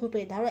পার্টিকুলার গ্রুপে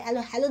ধরো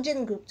হ্যালোজেন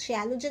গ্রুপ, সেই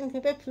হ্যালোজেন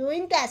গ্রুপে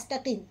ফ্লুরিনটা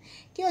অ্যাস্টাটিন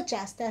কি হচ্ছে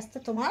আস্তে আস্তে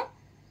তোমার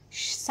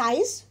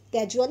সাইজ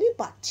গ্র্যাজুয়ালি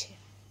বাড়ছে,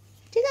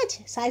 ঠিক আছে,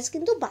 সাইজ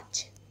কিন্তু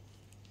বাড়ছে।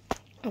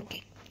 ওকে,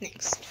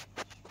 নেক্সট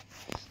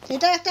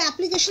এটা একটা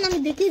অ্যাপ্লিকেশন আমি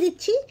দেখিয়ে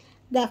দিচ্ছি,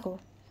 দেখো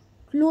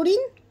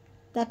chlorine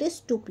that is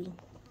 2p,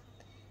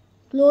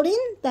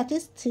 chlorine that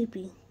is 3p,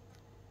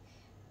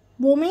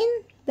 bromine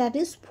that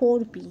is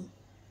 4p,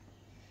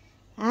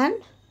 and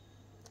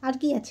আর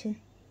কি আছে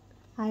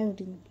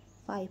আয়োডিন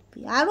 5p,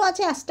 আরও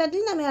আছে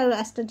অ্যাস্টাটিন, আমি আর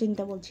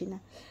অ্যাস্টাটিনটা বলছি না।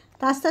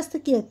 তা আস্তে আস্তে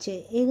কী হচ্ছে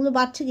এগুলো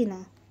বাড়ছে কি না,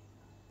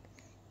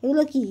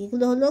 এগুলো কি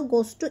এগুলো হলো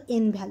goes to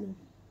n value.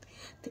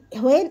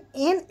 when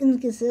n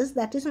increases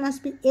that is must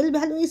be L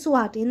value is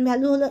what, n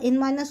value হলো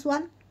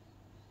n-1,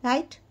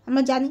 রাইট,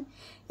 আমরা জানি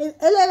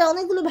L এর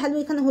অনেকগুলো ভ্যালু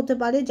এখানে হতে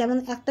পারে, যেমন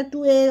একটা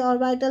 2a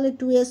অরবিটালে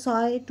 2s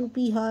হয়, 2p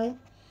হয়,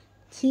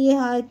 3a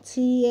হয়,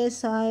 3s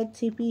হয়,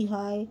 3p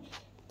হয়,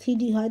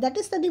 3d হয়, that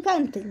is the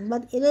different thing,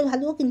 but L এর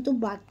ভ্যালুও কিন্তু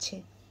বাড়ছে।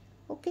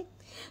 ওকে,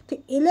 তো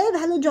L এর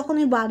ভ্যালু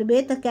যখনই বাড়বে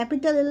তা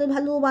ক্যাপিটাল L এর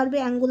ভ্যালুও বাড়বে,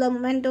 অ্যাঙ্গুলার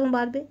মোমেন্টাম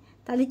বাড়বে,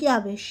 তাহলে কী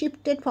হবে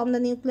shifted from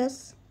the nucleus,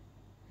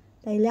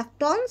 the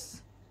electrons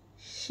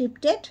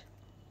shifted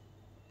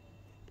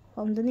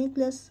from the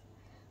nucleus.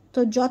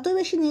 তো যত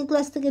বেশি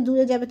নিউক্লিয়াস থেকে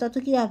দূরে যাবে তত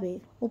কী হবে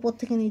উপর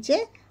থেকে নিচে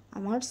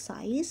আমার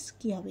সাইজ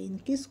কী হবে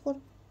ইনক্রিজ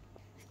করবে,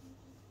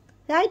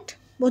 রাইট,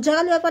 বোঝা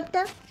গেল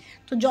ব্যাপারটা।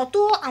 তো যত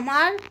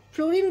আমার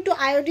ফ্লোরিন টু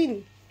আয়োডিন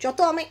যত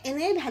আমার n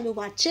এর ভ্যালু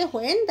বাড়ছে,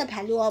 when the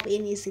value of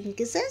n is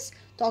increases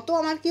তত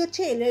আমার কী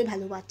হচ্ছে L এর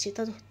ভ্যালু বাড়ছে,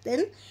 তো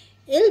দেন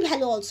L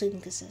value also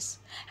increases.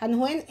 And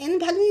when L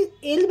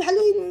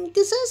value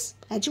increases,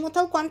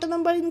 azimuthal quantum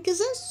number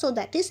increases, so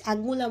that is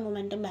angular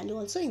momentum value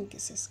also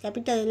increases.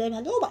 Capital L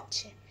value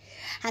বাড়ছে.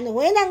 And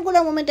when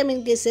angular momentum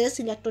increases,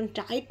 electron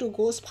try to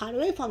goes far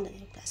away from the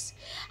nucleus.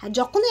 আর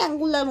যখনই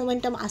angular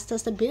momentum আস্তে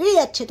আস্তে বেড়ে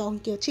যাচ্ছে তখন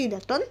কি হচ্ছে,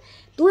 electron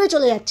দূরে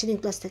চলে যাচ্ছে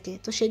নিউক্লিয়াস থেকে,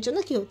 তো সেই জন্য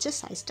কি হচ্ছে,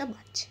 সাইজটা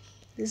বাড়ছে.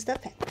 This is the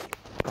fact.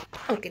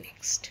 Okay,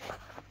 next.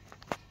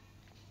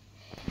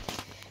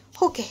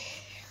 ওকে,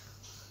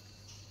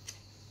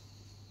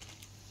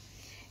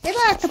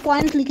 এবার একটা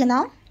পয়েন্ট লিখে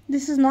নাও.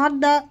 This is not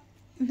the,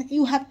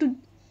 you have to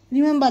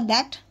remember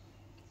that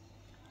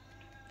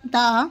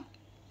the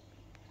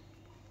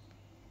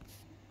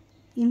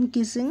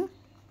increasing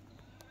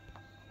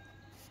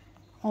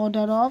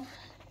order of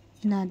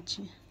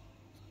energy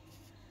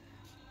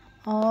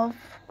of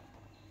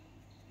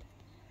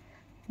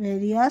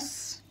various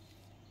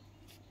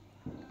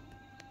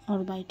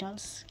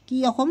orbitals. কি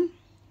রকম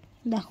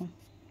দেখো,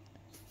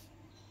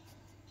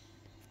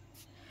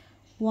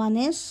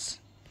 1s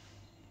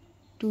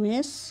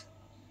 2s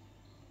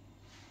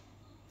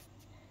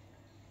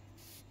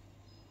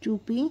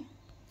 2p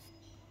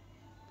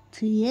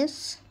 3s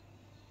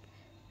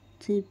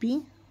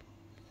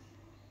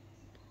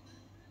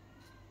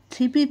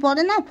 3p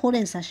পরে না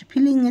 4s আসে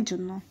ফিলিংয়ের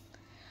জন্য.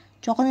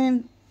 যখন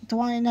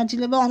তোমার এনার্জি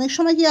লেভেল অনেক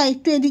সময় কি হয়,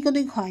 একটু এদিক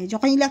ওদিক হয়.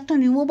 যখন ইলেকট্রন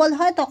রিমুভাল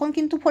হয় তখন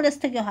কিন্তু 4s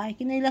থেকে হয়,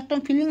 কিন্তু ইলেকট্রন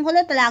ফিলিং হলে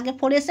তাহলে আগে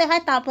 4s-এ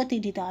হয়, তারপর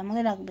 3d-তে হয়,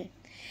 মনে রাখবে.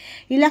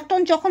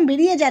 ইলেকট্রন যখন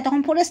বেরিয়ে যায়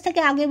তখন 4s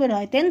থেকে আগে বের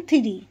হয়, দেন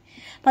 3d.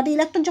 বাট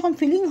ইলেকট্রন যখন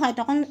ফিলিং হয়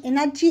তখন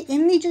এনার্জি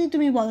এমনি যদি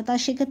তুমি বলো,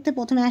 তাহলে সেক্ষেত্রে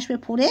প্রথমে আসবে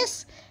 4s,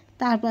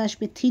 তারপর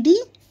আসবে 3d,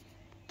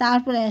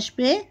 তারপরে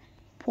আসবে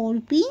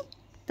 4p,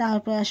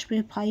 তারপর আসবে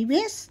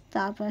 5s,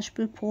 তারপর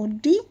আসবে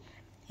 4d.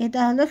 এটা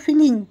হলো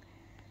ফিলিং,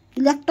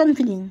 ইলেকট্রন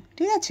ফিলিং,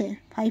 ঠিক আছে,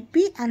 5p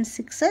and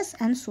 6s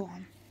and so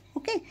on.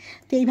 ওকে,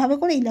 তো এইভাবে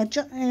করে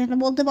ইলেকট্রন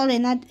বলতে পারো,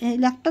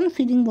 ইলেকট্রন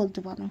ফিলিং বলতে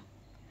পারো,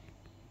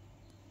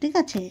 ঠিক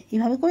আছে.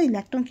 এইভাবে করে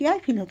ইলেকট্রন কী হয়,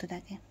 ফিল হতে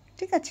থাকে,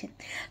 ঠিক আছে.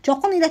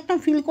 যখন ইলেকট্রন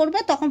ফিল করবে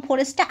তখন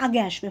 4s-টা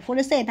আগে আসবে,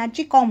 4s-এ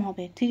এনার্জি কম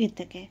হবে 3d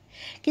থেকে.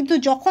 কিন্তু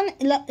যখন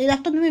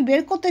ইলেকট্রন তুমি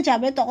বের করতে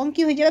যাবে তখন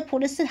কি হয়ে যাবে,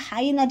 4s-এর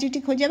হাই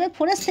এনার্জেটিক হয়ে যাবে,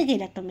 4s থেকে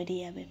ইলেকট্রন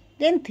বেরিয়ে যাবে,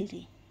 দেন 3d.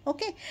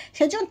 ওকে,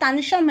 সেজন্য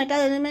ট্রানজিশন মেটাল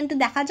এলিমেন্টে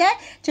দেখা যায়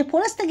যে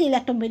 4s থেকে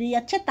ইলেকট্রন বেরিয়ে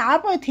যাচ্ছে,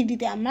 তারপরে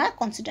 3d-তে আমরা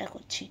কনসিডার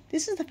করছি.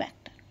 This is the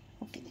factor.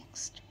 Okay,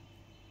 next.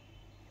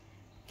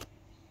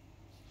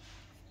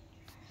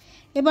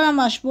 এবার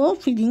আমরা আসবো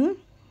feeling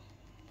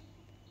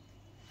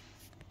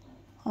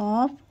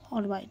of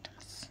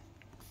orbitals.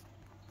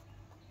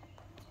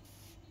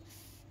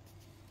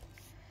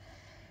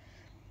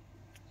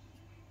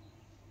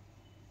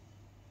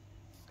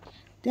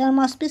 There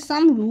must be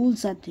some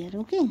rules are there.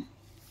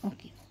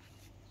 Okay,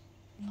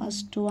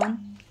 first one,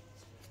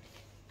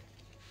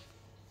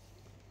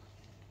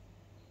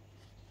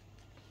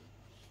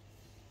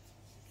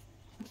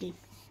 okay,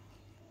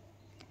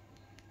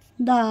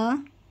 the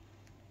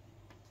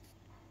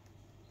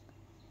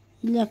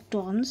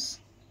electrons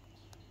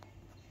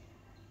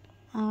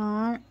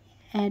are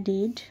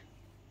added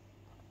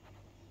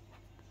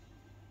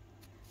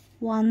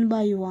one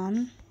by one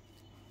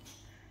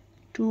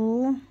to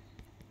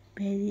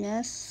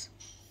various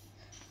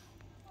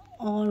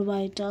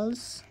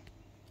orbitals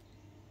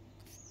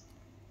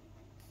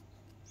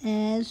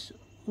as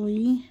we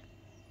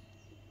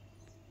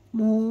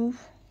move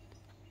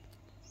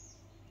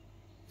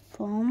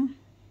from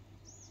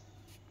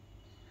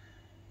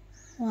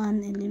one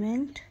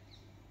element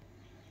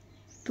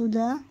to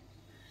the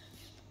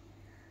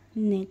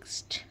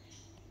next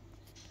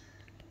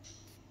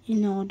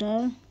in order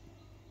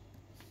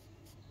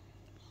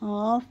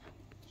of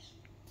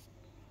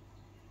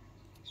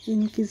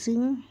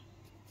increasing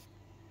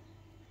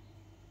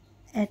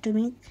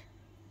atomic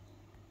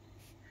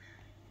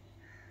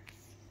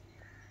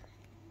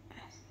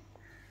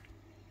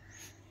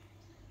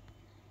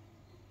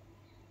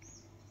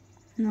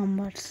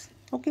numbers.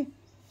 Okay,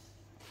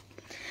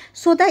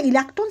 so the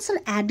electrons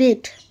are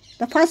added.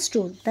 The first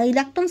rule, the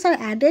electrons are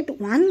added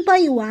one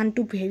by one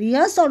to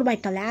various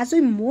orbitals as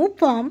we move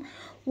from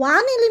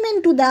one element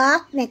to the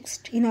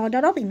next in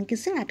order of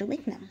increasing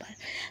atomic number.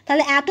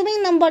 তাহলে atomic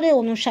নাম্বারের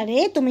অনুসারে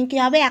তুমি কি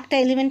হবে, একটা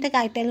element থেকে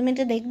আরেকটা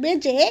এলিমেন্টে দেখবে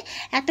যে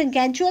একটা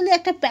গ্র্যাজুয়ালি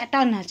একটা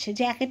প্যাটার্ন আছে,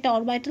 যে এক একটা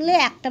অরবিটালে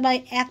একটা বা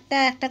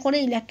একটা করে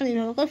ইলেকট্রন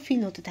এভাবে করে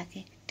ফিল হতে থাকে,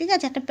 ঠিক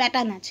আছে, একটা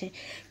প্যাটার্ন আছে.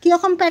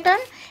 কীরকম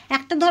প্যাটার্ন,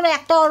 একটা ধরো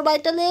একটা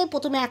অরবিটালে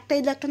প্রথমে একটা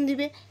ইলেকট্রন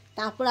দিবে,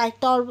 তারপর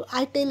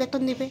আরেকটা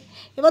ইলেকট্রন দিবে.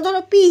 এবার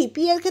ধরো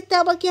পি এর ক্ষেত্রে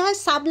আবার কী হয়,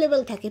 সাব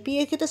লেভেল থাকে. পি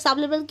এর ক্ষেত্রে সাব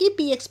লেভেল কি,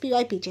 পিএক্স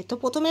পিওয়াই পিজেড. তো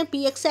প্রথমে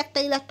পিএক্সে একটা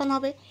ইলেকট্রন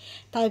হবে,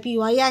 তারপর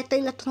পিওয়াইয়ে একটা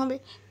ইলেকট্রন হবে,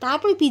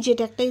 তারপরে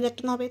পিজেডে একটা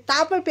ইলেকট্রন হবে,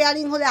 তারপর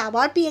পেয়ারিং হলে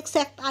আবার পিএক্সে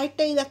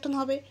আরেকটা ইলেকট্রন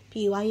হবে,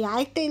 পিওয়াইয়ে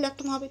আরেকটা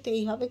ইলেকট্রন হবে. তো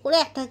এইভাবে করে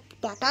একটা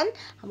প্যাটার্ন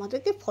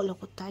আমাদেরকে ফলো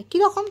করতে হয়.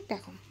 কীরকম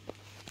দেখো,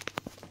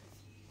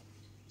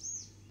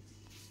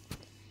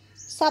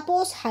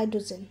 suppose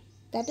hydrogen,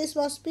 that is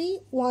must be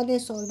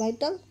 1s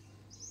orbital,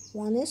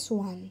 1s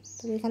 1,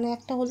 তো এখানে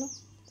একটা হলো.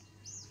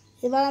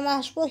 এবার আমরা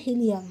আসবো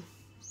হিলিয়াম,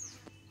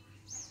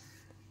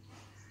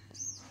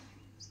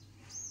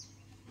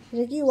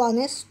 এটা কি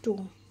 1s 2,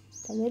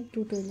 তাহলে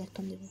 2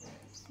 ইলেকট্রন দেবে।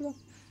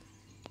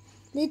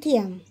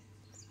 Lithium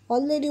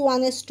already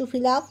 1s2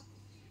 fill up,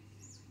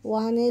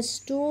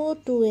 1s2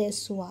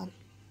 2s1,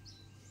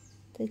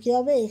 তো কী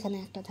হবে এখানে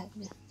একটা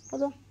থাকবে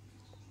হলো।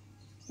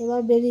 এবার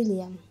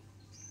বেরিলিয়াম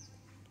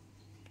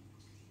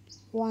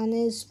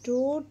 1s2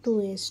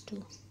 2s2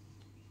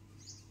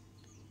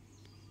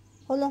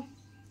 হলো।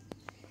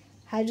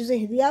 Hydrogen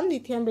helium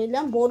lithium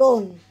beryllium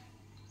boron,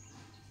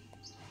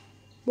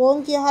 boron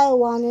কী হয়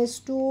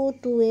 1s2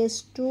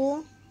 2s2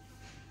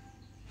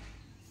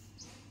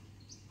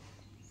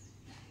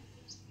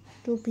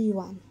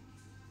 2p1,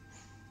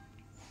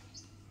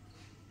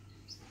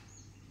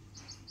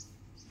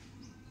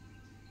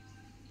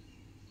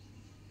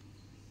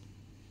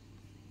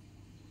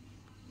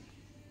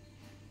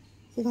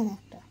 এখানে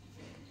একটা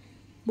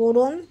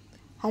boron,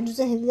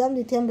 hydrogen helium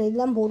lithium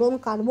beryllium boron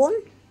carbon,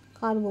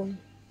 carbon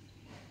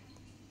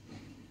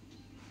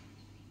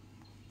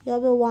কী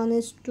হবে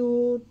 1s2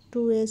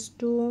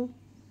 2s2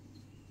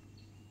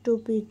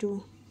 2p2,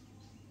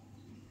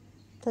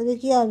 তাহলে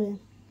কী হবে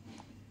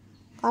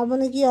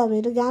কার্বনে কী হবে,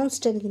 এটা গ্রাউন্ড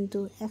স্টেট কিন্তু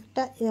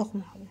একটা এরকম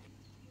হবে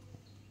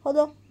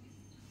হলো।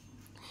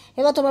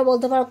 এবার তোমরা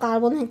বলতে পারো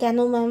কার্বনে কেন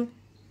ম্যাম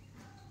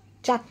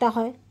 4টা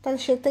হয়, তাহলে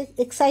সেটা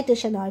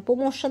এক্সাইটেশন হয়,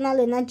 প্রমোশনাল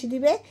এনার্জি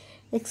দিবে,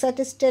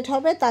 এক্সাইটেড স্টেট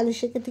হবে, তাহলে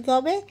সেক্ষেত্রে কী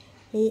হবে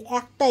এই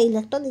একটা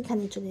ইলেকট্রন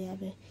এখানে চলে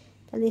যাবে,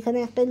 তাহলে এখানে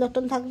একটা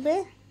ইলেকট্রন থাকবে,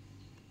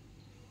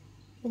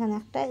 এখানে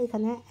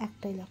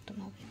একটা ইলেকট্রন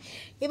হবে।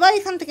 এবার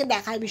এখান থেকে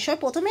দেখার বিষয়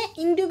প্রথমে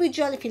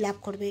ইন্ডিভিজুয়ালি ফিল আপ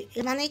করবে,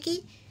 এর মানে কি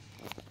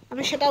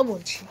আমি সেটাও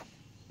বলছি,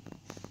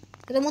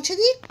 এটা মুছে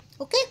দিই।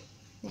 ওকে,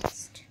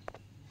 নেক্সট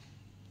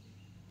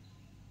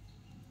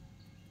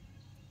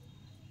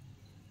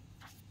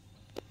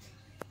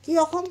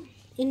কীরকম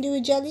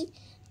ইন্ডিভিজুয়ালি,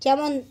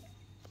 যেমন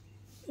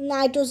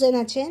নাইট্রোজেন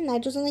আছে,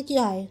 নাইট্রোজেনে কী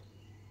হয়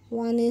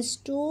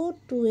 1s2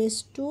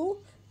 2s2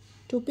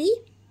 2p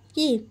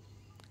কি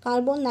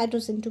কার্বন,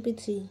 নাইট্রোজেন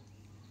 2p3,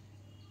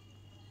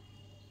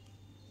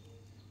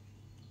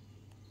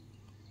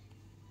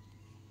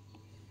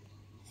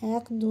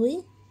 1 2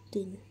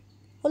 3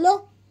 হলো,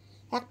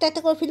 একটা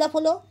একটা করে ফিল আপ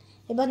হলো।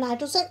 এবার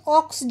নাইট্রোজেন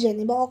অক্সিজেন,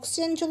 এবার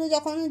অক্সিজেন চলে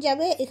যখন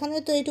যাবে এখানে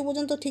তো এইটু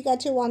পর্যন্ত ঠিক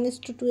আছে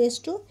 1s2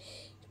 2s2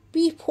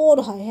 p4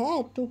 হয়, হ্যাঁ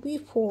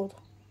 2p4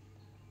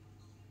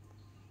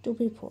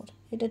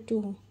 এটা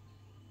 2,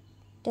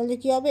 তাহলে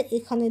কী হবে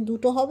এখানে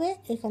দুটো হবে,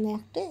 এখানে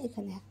একটা,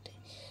 এখানে একটা,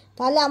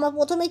 তাহলে আমার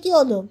প্রথমে কি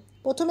হলো,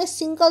 প্রথমে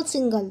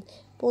সিঙ্গল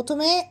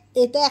প্রথমে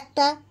এটা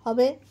একটা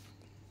হবে,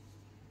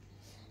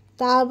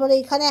 তারপরে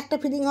এখানে একটা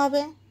ফিলিং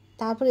হবে,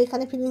 তারপরে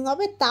এখানে ফিলিং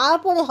হবে,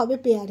 তারপরে হবে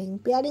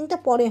পেয়ারিংটা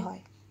পরে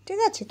হয়, ঠিক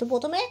আছে। তো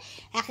প্রথমে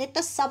এক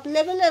একটা সাব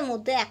লেভেলের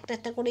মধ্যে একটা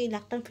একটা করে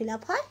ইলেকট্রন ফিল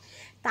আপ হয়,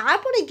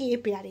 তারপরে গিয়ে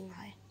পেয়ারিং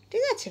হয়,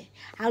 ঠিক আছে।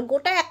 আর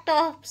গোটা একটা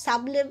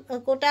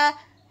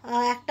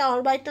একটা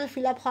অরবিটাল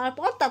ফিল আপ হওয়ার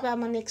পর তারপরে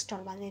আমরা নেক্সট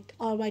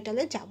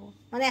অরবিটালে যাব,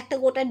 মানে একটা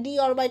গোটা ডি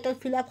অরবিটাল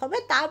ফিল আপ হবে,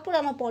 তারপরে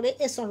আমরা পরে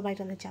এস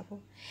অরবিটালে যাব,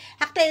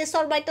 একটা এস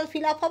অরবিটাল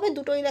ফিল আপ হবে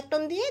 2টো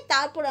ইলেকট্রন দিয়ে,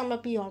 তারপরে আমরা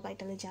পি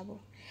অরবিটালে যাব,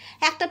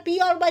 একটা পি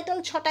অরবিটাল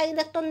 6টা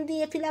ইলেকট্রন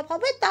দিয়ে ফিল আপ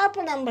হবে,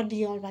 তারপরে আমরা ডি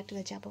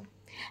অরবিটালে যাব,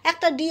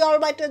 একটা ডি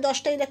অরবিটালে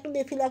 10টা ইলেকট্রন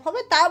দিয়ে ফিল আপ হবে,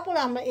 তারপরে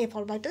আমরা এফ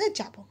অরবিটালে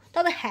যাব।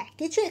 তবে হ্যাঁ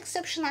কিছু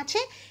এক্সেপশন আছে,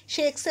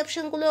 সেই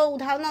এক্সেপশনগুলো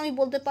উদাহরণ আমি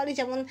বলতে পারি,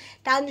 যেমন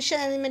ট্রানজিশন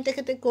এলিমেন্টের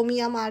ক্ষেত্রে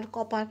ক্রোমিয়াম আর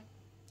কপার,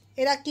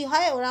 এরা কি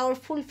হয় ওরা ওর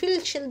ফুলফিল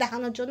শেল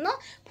দেখানোর জন্য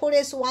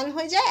 4s1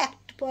 হয়ে যায়,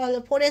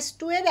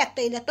 4s2 এর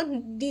একটা ইলেকট্রন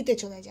দিতে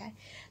চলে যায়,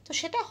 তো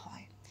সেটা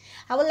হয়।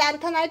 আবার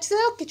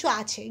ল্যান্থানাইটসেও কিছু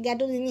আছে,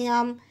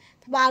 গ্যাডোলিনিয়াম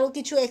বা আরও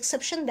কিছু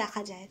এক্সেপশন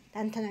দেখা যায়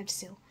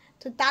ল্যান্থানাইটসেও,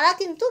 তো তারা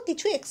কিন্তু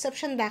কিছু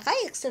এক্সেপশন দেখায়,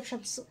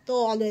 এক্সেপশনস তো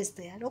অলওয়েজ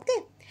দেয়ার। ওকে,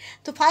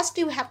 তো first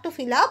you have to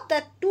fill up the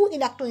 2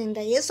 electron in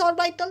the s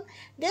orbital,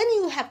 then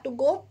you have to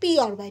go p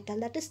orbital,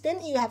 that is then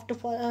you have to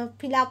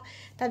fill up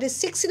that is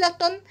 6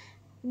 electron,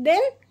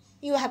 then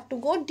you have to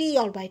go d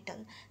orbital.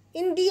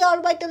 In d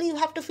orbital you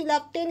have to fill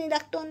up 10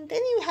 electron,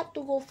 then you have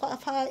to go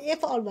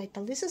f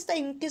orbital. This is the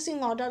increasing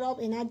order of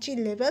energy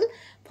level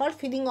for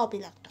filling up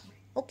electron.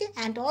 Okay,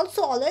 and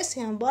also always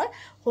remember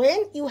when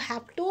you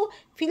have to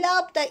fill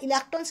up the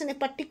electrons in a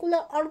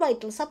particular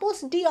orbital, suppose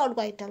d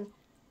orbital,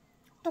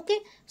 okay,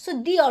 so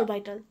d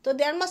orbital, so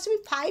there must be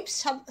 5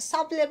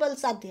 sub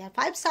levels are there.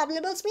 5 sub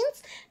levels means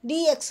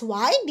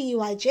dxy,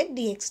 dyz,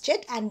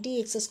 dxz and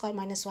dx square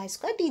minus y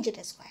square dz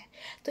square.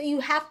 So you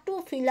have to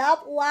fill up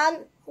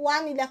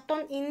one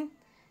electron in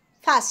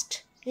first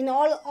in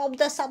all of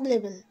the sub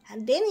level, and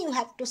then you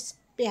have to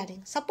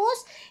pairing. Suppose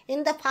in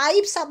the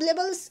 5 sub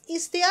levels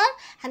is there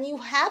and you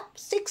have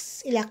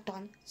 6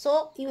 electron, so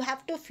you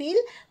have to fill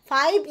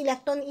 5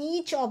 electron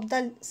each of the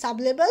sub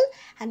level,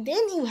 and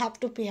then you have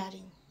to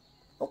pairing.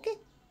 Okay,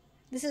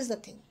 this is the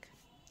thing.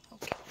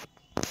 Okay,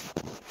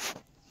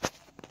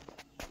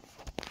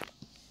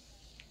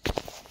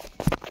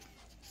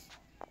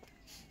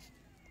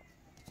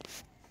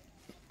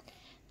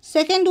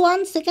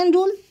 second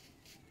rule,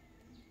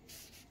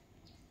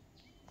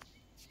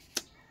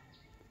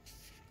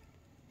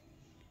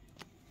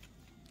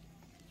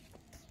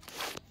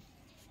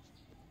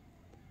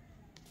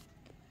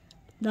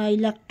 the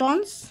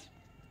electrons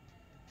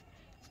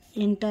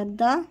enter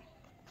the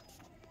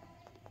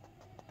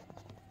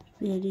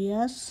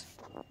various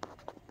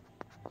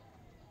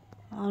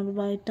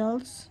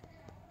orbitals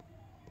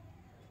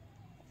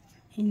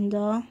in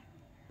the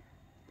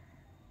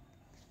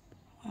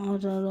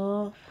order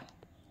of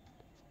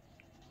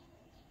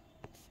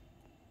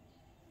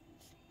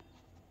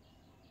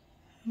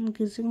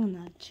increasing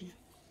energy.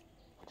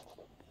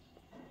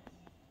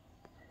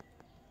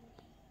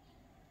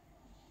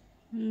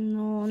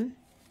 Known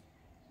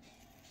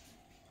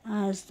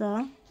as the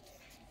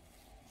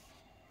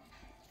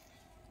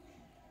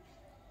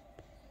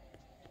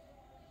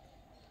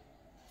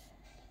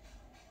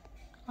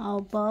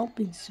Aufbau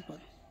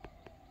principle.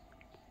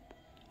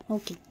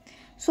 Okay.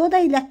 So the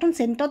electrons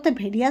enter the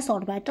various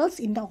orbitals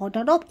in the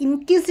order of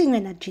increasing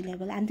energy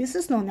level, and this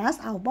is known as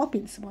Aufbau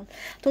principle.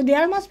 So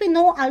there must be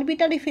no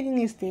arbitrary filling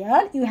is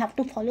there. You have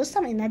to follow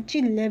some energy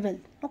level.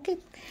 Okay.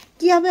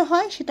 কিভাবে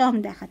হয় সেটা আমি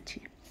দেখাচ্ছি।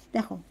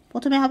 দেখো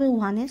প্রথমে হবে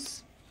 1s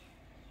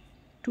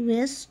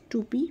 2s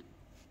 2p,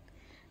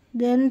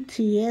 then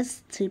 3s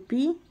 3p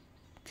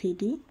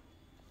 3d,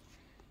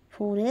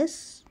 4s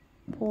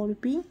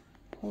 4p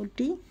 4d,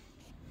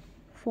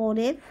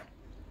 4f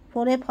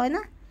 4f হয়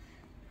না,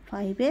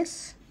 5s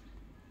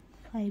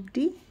 5d,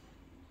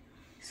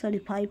 sorry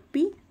 5p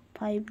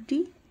 5d,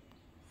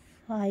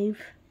 5f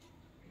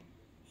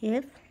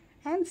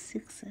and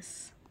 6s।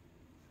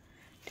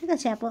 ঠিক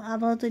আছে,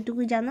 আপাতত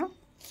এটুকুই জানো।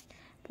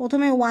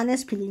 প্রথমে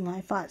 1s ফিলিং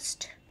হয় ফার্স্ট,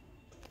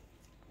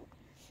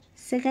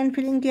 সেকেন্ড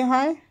ফিলিং কি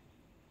হয়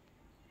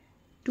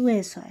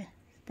 2s হয়,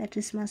 that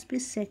is must be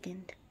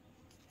second.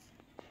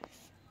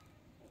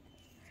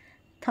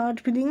 Third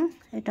feeling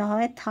এটা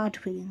হয় third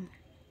feeling,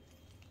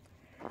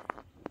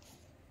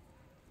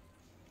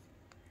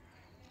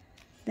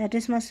 that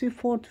is must be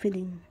fourth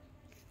filling,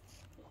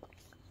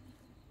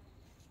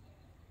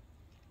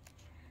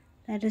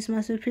 that is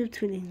must be fifth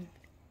filling।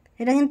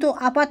 এটা কিন্তু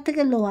আপার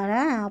থেকে লোয়ার,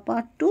 হ্যাঁ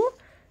আপার two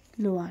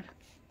lower,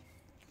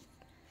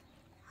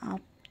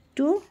 up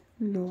to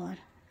lower,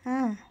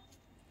 হ্যাঁ।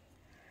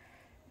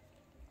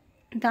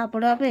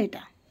 তারপরে হবে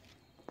এটা,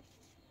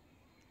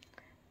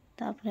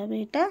 তারপরে হবে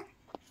এটা,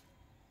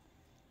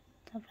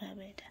 তারপরে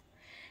হবে এটা।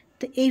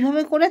 তো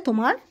এইভাবে করে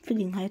তোমার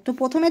ফিলিং হয়। তো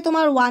প্রথমে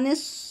তোমার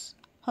 1s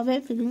হবে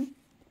ফিলিং,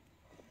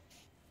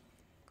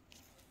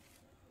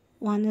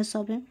 1s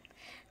হবে,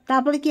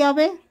 তারপরে কি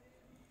হবে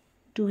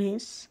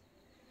 2s,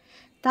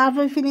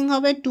 তারপরে ফিলিং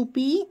হবে 2p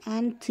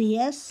and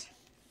 3s,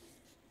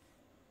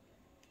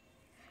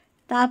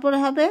 তারপরে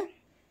হবে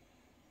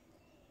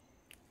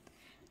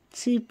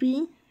 3p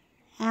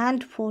and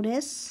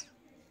 4s,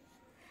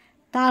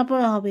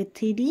 তারপরে হবে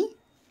 3d,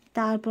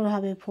 তারপরে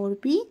হবে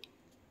 4p,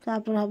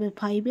 তারপরে হবে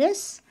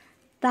 5s,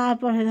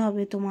 তারপরে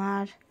হবে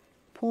তোমার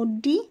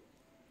 4d,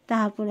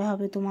 তারপরে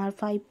হবে তোমার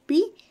 5p,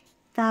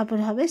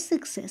 তারপরে হবে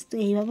 6s। তো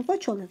এইভাবে করে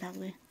চলতে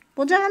থাকবে,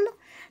 বোঝা গেল?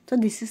 তো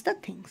দিস ইজ দ্য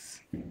থিংস,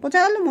 বোঝা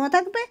গেল, মনে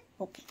থাকবে?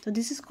 ওকে, তো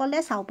this is called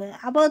as Aufbau।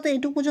 আপাতত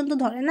এটুকু পর্যন্ত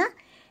ধরে না,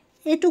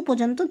 এটুকু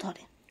পর্যন্ত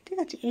ধরে, ঠিক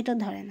আছে, এটা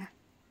ধরে না,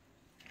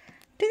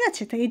 ঠিক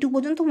আছে। তো এইটুকু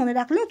পর্যন্ত মনে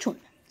রাখলেও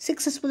চলবে,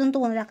 6s পর্যন্ত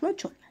মনে রাখলেও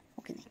চলবে।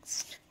 ওকে,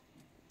 next.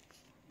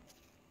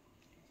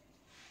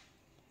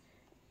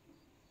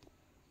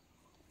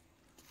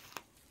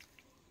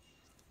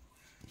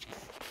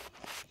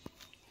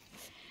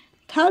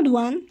 Third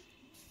one,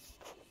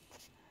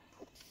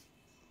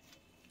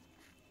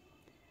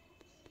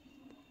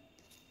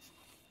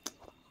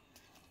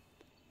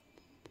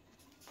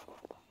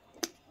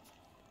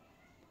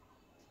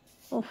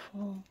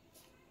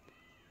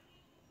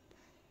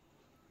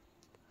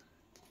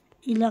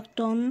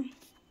 electron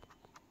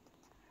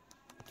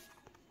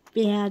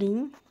pairing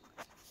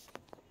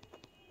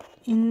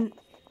in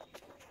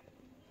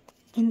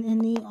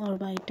any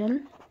orbital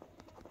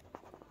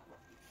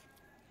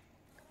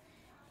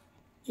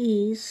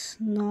is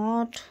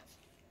not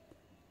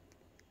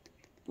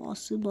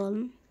possible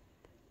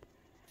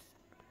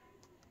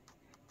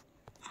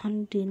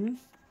until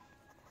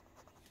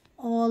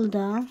all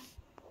the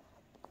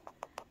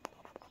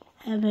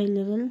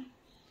available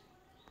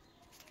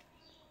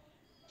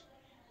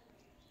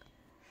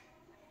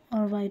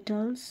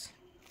orbitals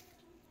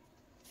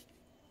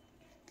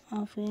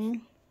of a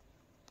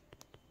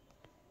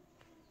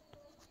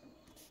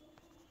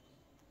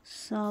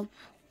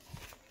subshell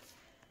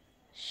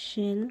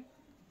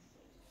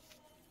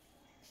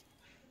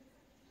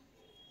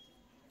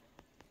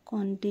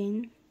contain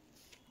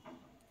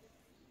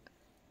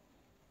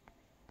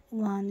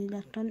one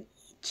electron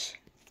each.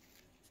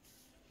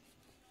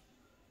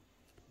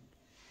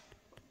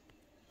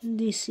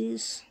 This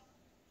is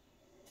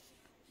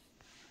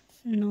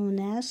known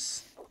as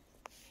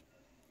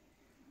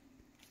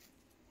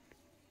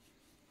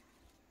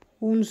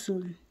Hund।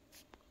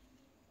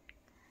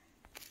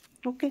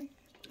 ওকে,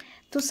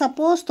 তো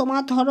সাপোজ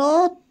তোমার ধরো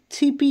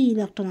 3p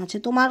ইলেকট্রন আছে,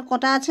 তোমার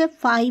কটা আছে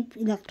 5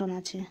 electron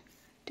আছে,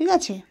 ঠিক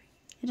আছে,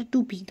 এটা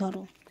 2p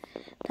ধরো।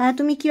 তাহলে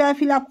তুমি কীভাবে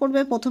ফিল আপ করবে?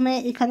 প্রথমে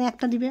এখানে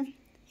একটা দিবে,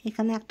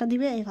 এখানে একটা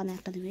দিবে, এখানে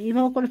একটা দিবে,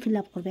 এইভাবে করে ফিল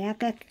আপ করবে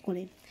এক এক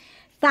করে,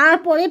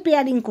 তারপরে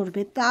পেয়ারিং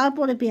করবে,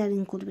 তারপরে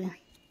পেয়ারিং করবে।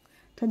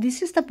 তো this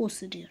is the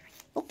procedure.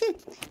 Okay,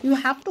 you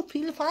have to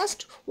fill first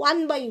one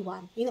by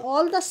one in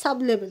all the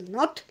sub level,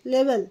 not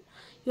level.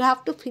 You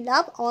have to fill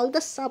up all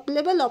the sub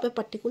level of a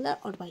particular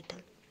orbital.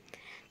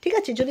 ঠিক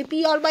আছে, যদি p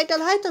orbital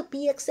হয় তো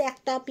px এ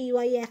একটা, py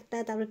এ একটা,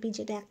 তারপরে pz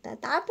এ একটা,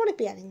 তারপরে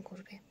পেয়ারিং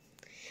করবে।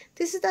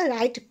 This is the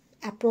right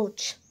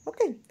approach.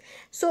 Okay,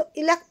 so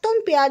electron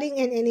pairing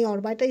in any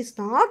orbital is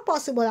not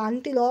possible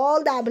until all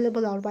the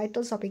available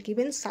orbitals of a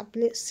given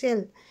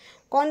subshell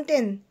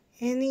contain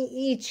any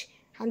each,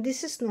 and this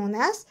is known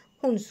as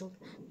Hund's rule.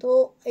 তো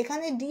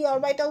এখানে d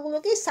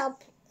অরবিটালগুলোকে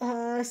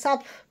sub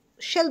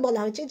shell বলা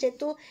হয়েছে,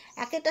 যেহেতু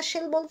এক একটা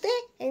shell বলতে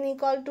n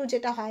equal to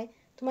যেটা হয়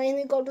তোমার n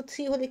ইকুয়াল টু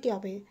 3 হলে কি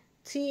হবে,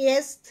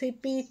 3s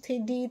 3p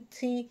 3d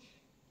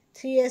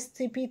 3s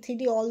 3p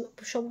 3d all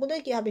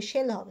সবগুলোই কী হবে,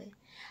 শেল হবে।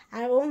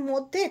 আর ওর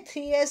মধ্যে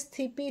 3s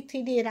 3p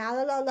 3d এর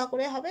আলাদা আলাদা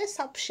করে হবে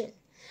সাবশেল।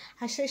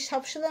 আর সেই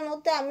সাবশেলের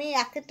মধ্যে আমি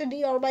এক একটা ডি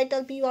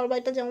অরবিটাল পি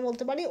অরবিটাল যেমন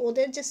বলতে পারি,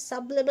 ওদের যে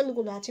সাব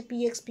লেভেলগুলো আছে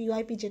px py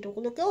pz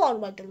ওগুলোকেও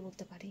অরবিটাল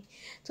বলতে পারি।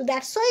 তো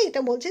দ্যাটস ওয়াই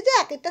এটা বলছে যে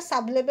এক একটা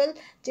সাব লেভেল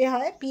যে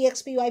হয় px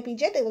py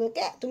pz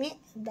এগুলোকে তুমি,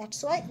 দ্যাটস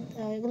ওয়াই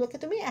এগুলোকে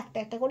তুমি একটা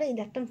একটা করে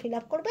ইলেকট্রন ফিল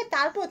আপ করবে,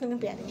 তারপর তুমি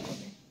পেয়ারিং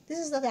করবে। This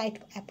is the right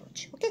approach.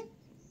 Okay,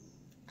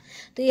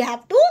 so you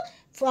have to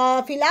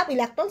fill up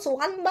electrons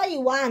one by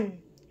one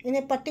in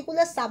a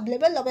particular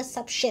sublevel of a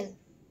subshell.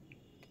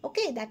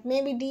 Okay, that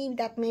may be D,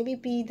 that may be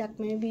P, that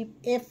may be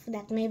F,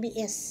 that may be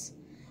S.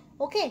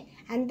 Okay,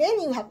 and then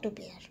you have to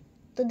pair.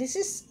 So this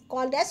is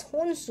called as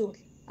Hund's rule,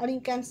 or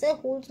you can say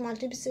Hund's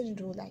multiplicity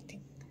rule, I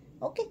think.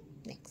 Okay,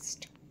 next.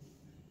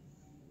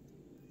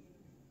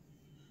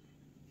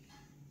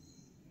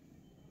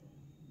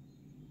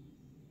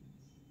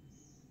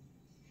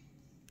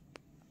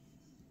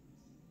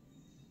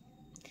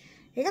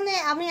 এখানে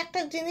আমি একটা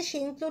জিনিস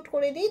include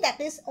করে দিই, that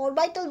is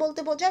orbital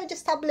বলতে বোঝায় যে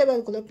sub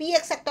লেভেলগুলো।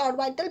 px একটা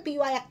অরবিটাল, py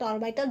একটা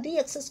অরবিটাল,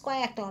 dx স্কয়ার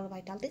একটা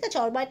অরবিটাল। ঠিক আছে,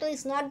 orbital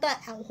is not the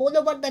whole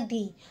over the d,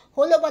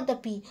 whole over the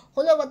p,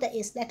 whole over the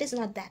s, that is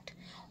not that.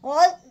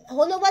 All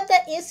whole over the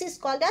s is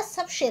called as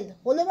subshell,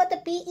 whole over the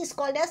p is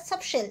called as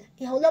subshell,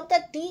 whole over the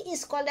d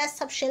is called as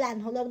subshell, and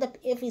whole over the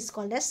f is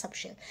called as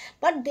subshell.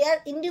 But they are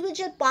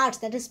individual parts,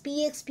 that is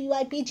px py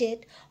pz,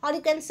 or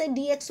you can say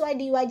dxy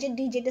dyz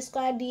dz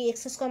square dx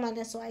square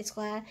minus y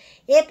square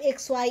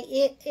fxy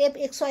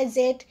fxyz.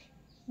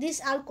 These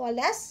are called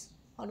as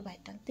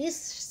orbital. These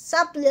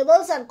sub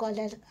levels are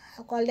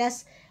called as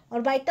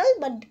orbital,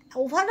 but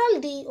overall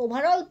d,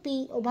 overall p,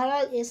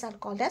 overall s are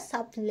called as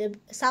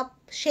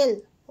subshell.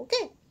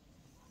 Okay,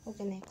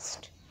 okay,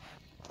 next.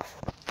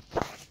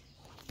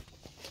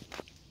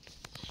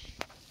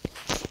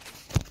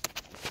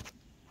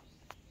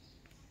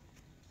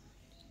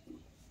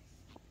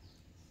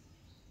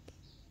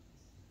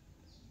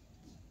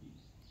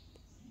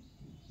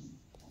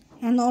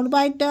 An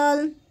orbital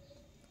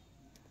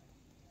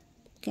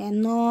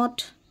cannot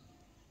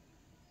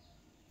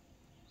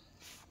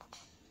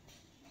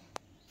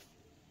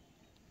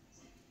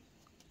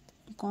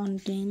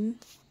contain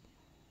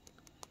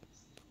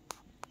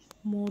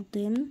more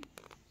than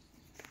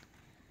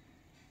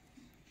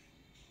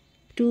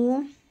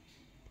 2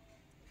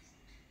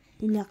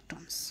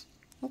 electrons.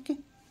 Okay,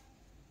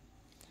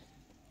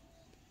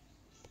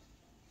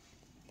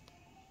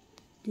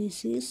 this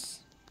is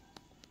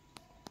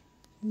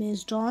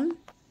based on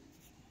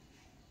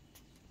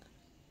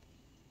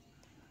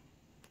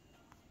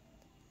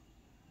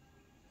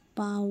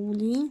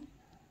Pauli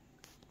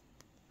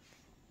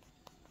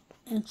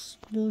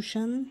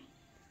exclusion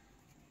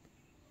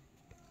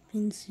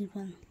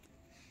principle.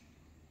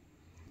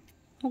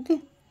 ওকে,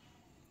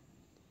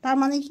 তার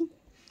মানে কি,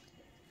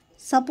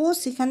 suppose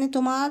এখানে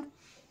তোমার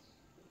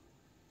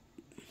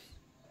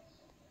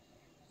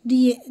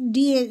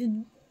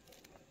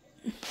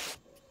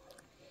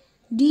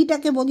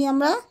ডিটাকে বলি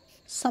আমরা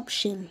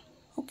subshell.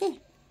 ওকে,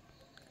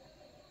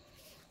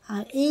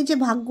 আর এই যে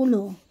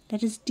ভাগগুলো,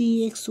 that is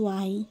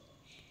dxy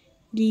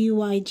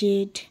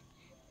dyz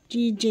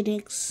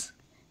dzx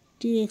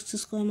dx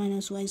square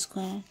minus Y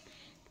square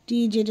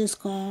dz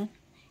square,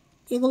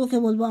 এগুলোকে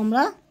বলবো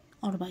আমরা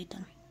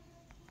অরবিটাল।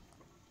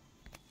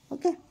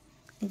 ওকে,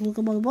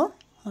 এগুলোকে বলবো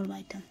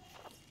অরবিটাল।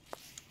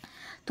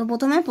 তো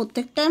প্রথমে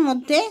প্রত্যেকটার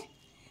মধ্যে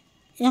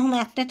এরকম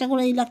একটা একটা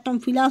করে ইলেকট্রন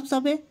ফিল আপ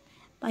হবে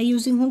by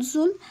using হুডস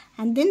rule,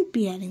 and then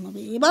pairing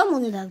হবে। এবার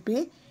মনে রাখবে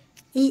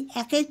এই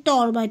এক একটা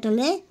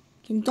অরবিটালে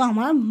কিন্তু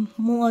আমার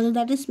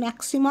দ্যাট ইজ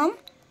ম্যাক্সিমাম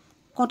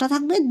কটা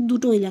থাকবে,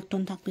 2টো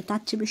ইলেকট্রন থাকবে,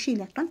 তার চেয়ে বেশি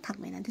ইলেকট্রন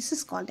থাকবে না। This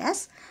is called as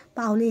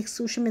Pauli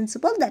exclusion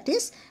principle, that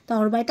is the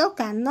orbital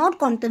cannot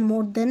contain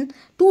more than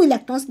 2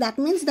 electrons. That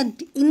means the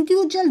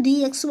individual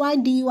dxy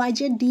dyz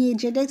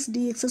dzx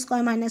dx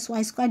square minus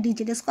y square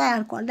dz square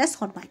are called as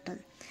orbital,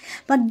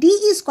 but d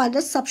is called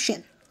as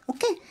subshell.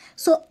 Okay,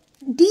 so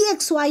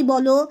dxy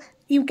bolo,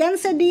 you can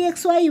say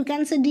dxy, you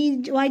can say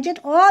dyz,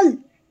 all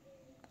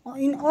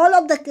in all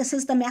of the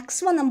cases the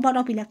maximum number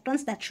of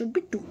electrons that should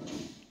be 2.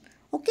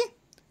 Okay,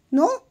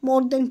 no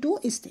more than 2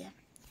 is there.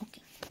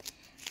 Okay,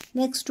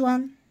 next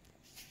one,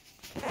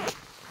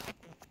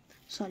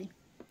 sorry,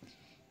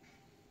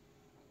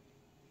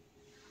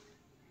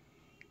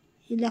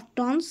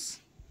 electrons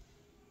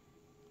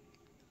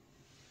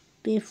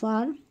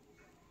prefer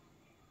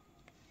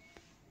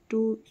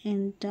to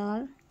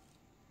enter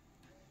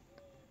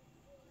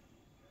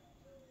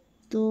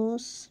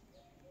those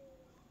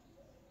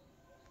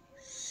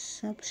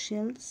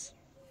subshells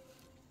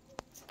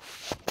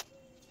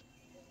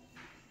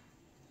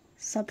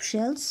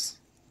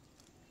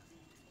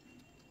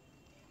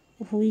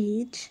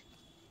which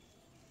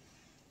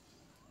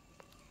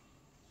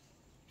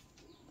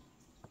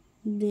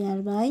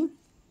thereby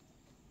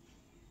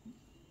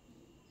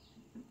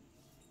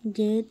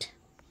get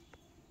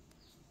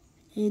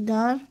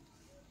either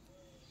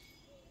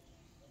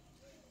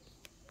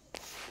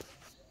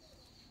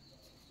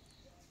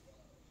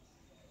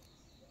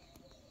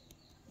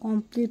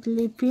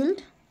completely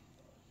filled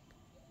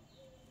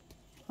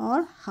or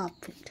half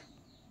filled.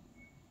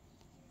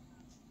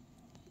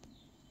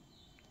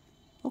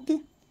 Okay.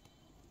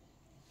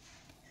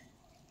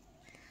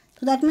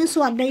 So that means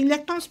what? The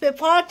electrons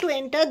prefer to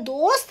enter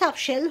those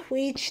subshells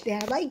which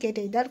thereby get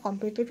either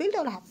completely filled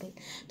or half filled.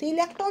 The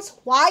electrons,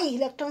 why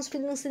electrons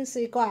filling is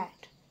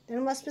required?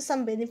 There must be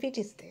some benefit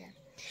is there.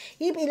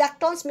 If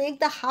electrons make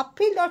the half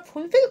filled or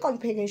full filled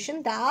configuration,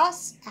 the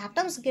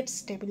atoms get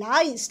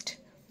stabilized,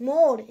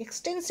 more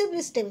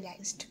extensively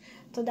stabilized.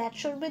 So that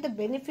should be the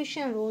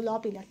beneficial role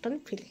of electron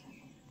filling.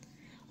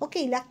 Okay,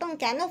 electron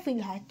কেন feel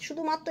হয়?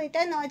 শুধুমাত্র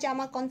এটাই নয় যে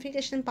আমার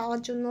configuration পাওয়ার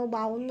জন্য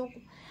বা অন্য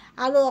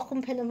আরও রকম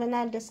ফেনোমেনা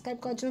ডেসক্রাইব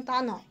করার জন্য, তা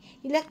নয়।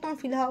 ইলেকট্রন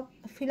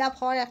ফিল আপ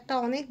হওয়ার একটা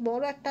অনেক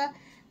বড় একটা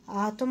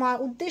তোমার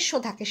উদ্দেশ্য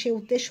থাকে। সেই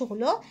উদ্দেশ্য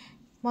হলো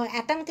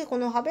অ্যাটমকে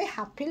কোনোভাবে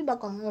হাফ ফিল বা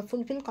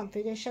ফুলফিল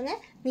কনফিগারেশনে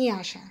নিয়ে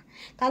আসা।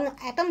 কারণ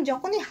অ্যাটম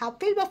যখনই হাফ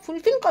ফিল বা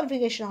ফুলফিল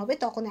কনফিগারেশন হবে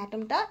তখন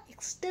অ্যাটমটা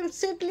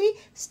এক্সটেন্সিভলি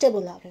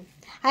স্টেবল হবে।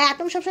 আর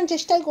অ্যাটম সবসময়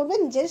চেষ্টাই করবে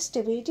নিজের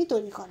স্টেবিলিটি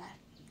তৈরি করার।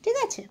 ঠিক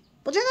আছে,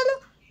 বোঝা গেল?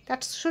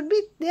 That should be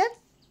there.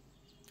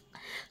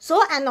 So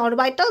an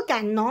orbital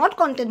cannot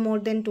contain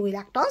more than 2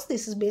 electrons.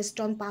 This is based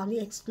on Pauli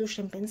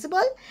exclusion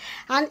principle.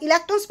 And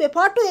electrons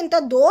prefer to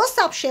enter those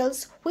subshells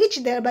which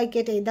thereby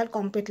get either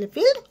completely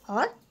filled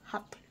or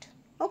half filled.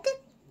 Okay,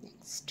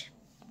 next.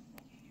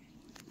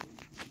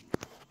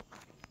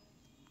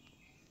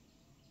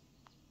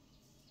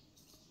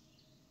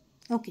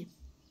 Okay.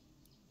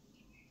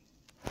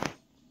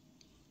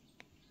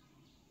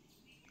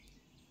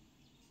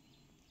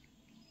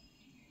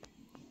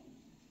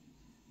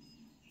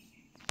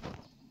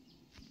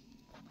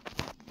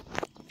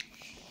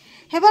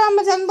 এবার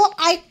আমরা জানবো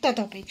আরেকটা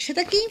topic,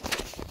 সেটা কি?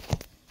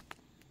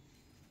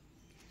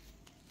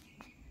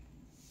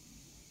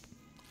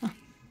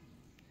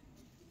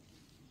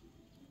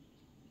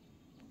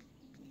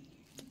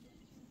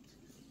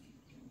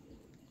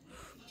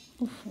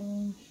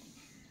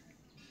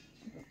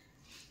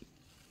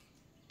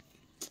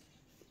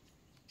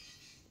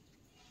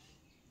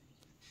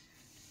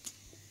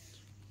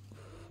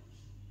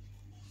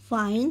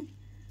 Find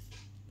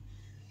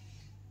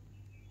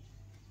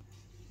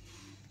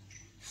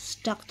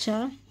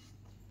structure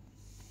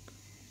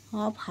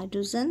of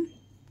hydrogen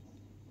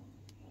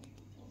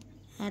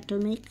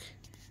atomic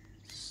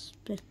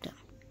spectrum.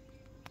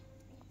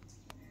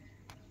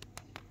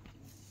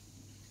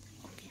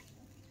 Okay.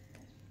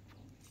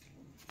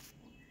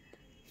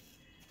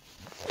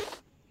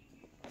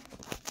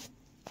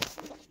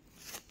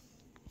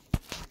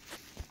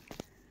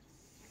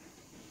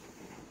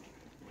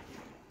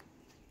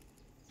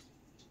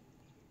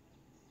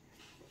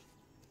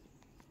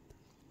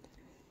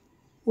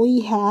 We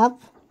have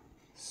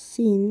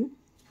seen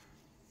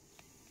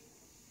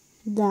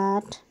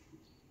that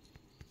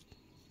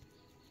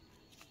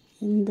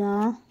in the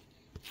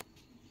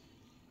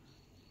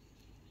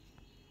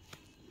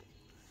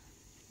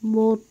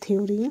both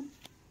theory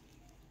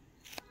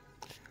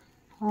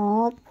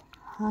of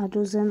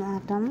hydrogen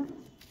atom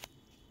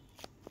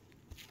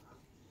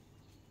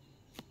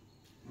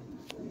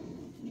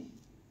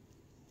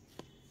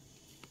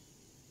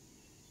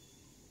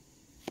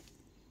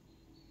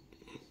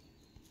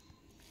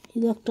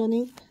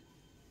electronic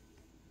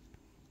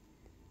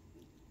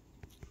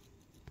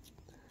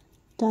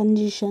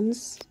transitions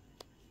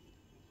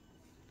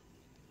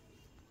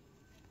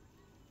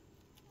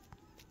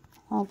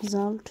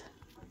observed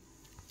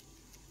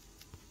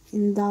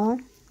in the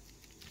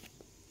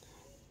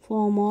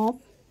form of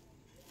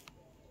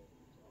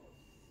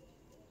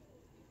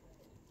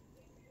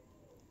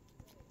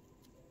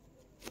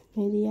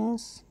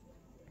various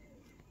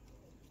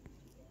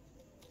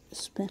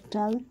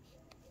spectral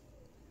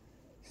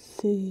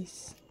series,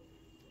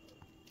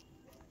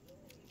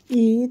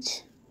 each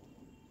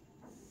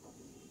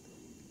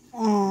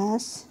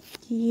as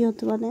কি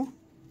হতে পারে?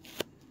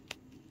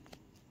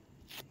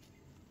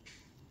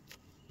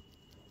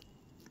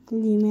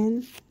 লিমেন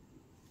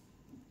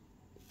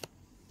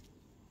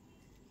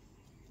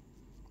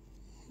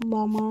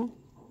বামা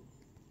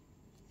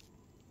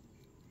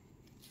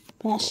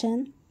passion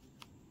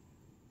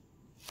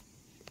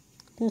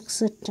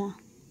etcetera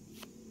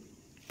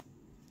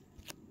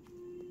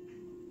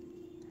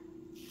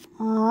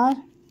are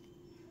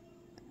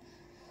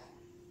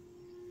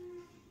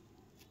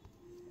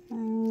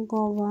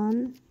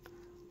governed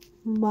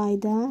by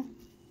the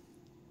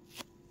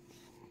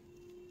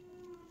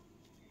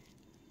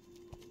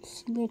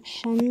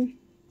selection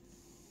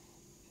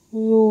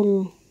rule,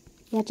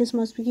 that is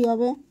must be কি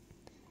হবে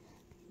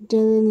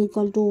del n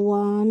equal to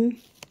 1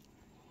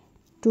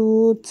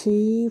 2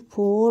 3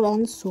 4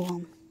 and so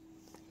on.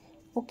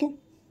 Okay,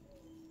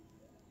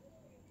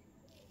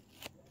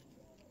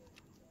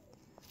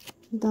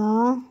 the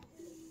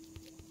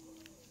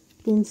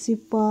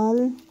principal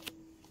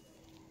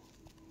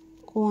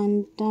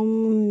quantum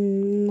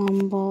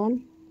number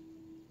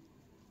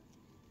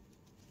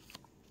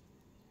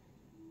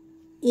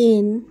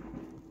n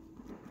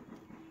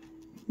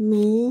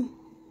may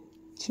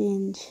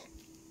change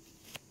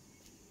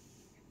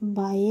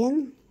by an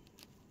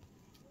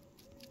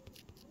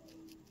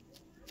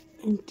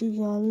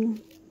integral.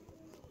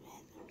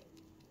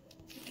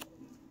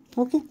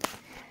 Okay,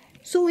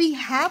 so we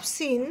have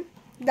seen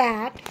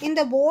that in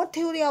the Bohr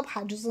theory of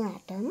hydrogen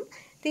atom,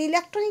 the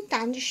electronic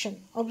transition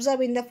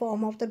observed in the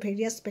form of the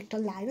various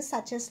spectral lines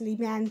such as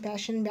Lyman,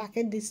 Paschen,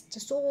 Beckett, these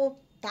so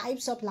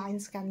types of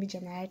lines can be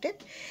generated,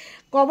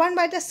 governed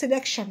by the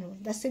selection rule.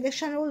 The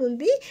selection rule will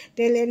be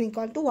del n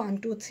equal to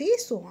 1 2 3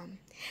 so on.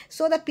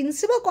 So the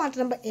principal quantum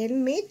number n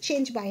may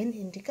change by an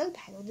integral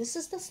value. This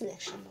is the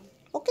selection rule.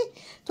 Okay,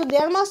 so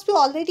there must be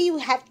already, you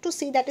have to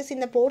see that is in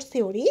the Bohr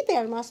theory,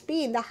 there must be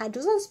in the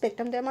hydrogen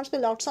spectrum, there must be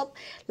lots of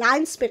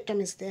line spectrum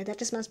is there,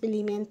 that is must be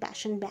Lyman,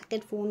 Paschen,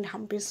 Beckett, Hund,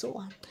 Humphreys, so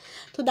on.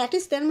 So that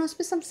is, there must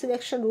be some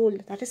selection rule.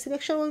 That is,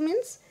 selection rule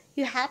means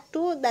you have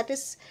to, that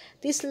is,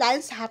 these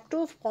lines have to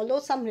follow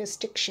some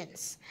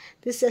restrictions.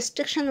 This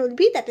restriction will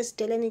be, that is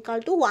del n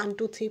equal to 1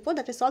 2 3 4,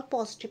 that is all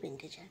positive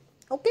integer.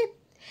 Okay,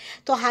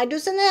 তো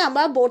হাইড্রোজেনে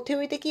আমরা bore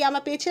থিওরিতে কি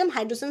আমরা পেয়েছিলাম,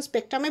 hydrogen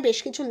স্পেকট্রামে বেশ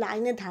কিছু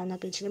লাইনের ধারণা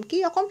পেয়েছিলাম, কি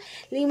রকম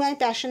লিমান,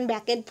 passion,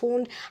 bracket,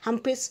 ভুন্ড,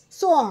 Humphreys,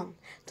 so on.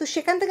 তো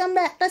সেখান থেকে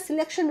আমরা একটা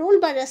সিলেকশন রুল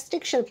বা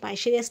রেস্ট্রিকশন পাই,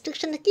 সেই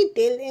রেস্ট্রিকশনটা কি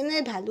del n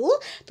এর ভ্যালু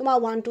তোমার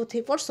 1 2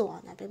 3 4 সো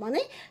অন হবে, মানে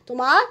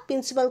তোমার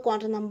প্রিন্সিপাল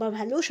কোয়ান্টাম নাম্বার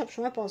ভ্যালু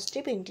সবসময়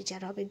পজিটিভ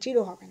ইন্টিজার হবে,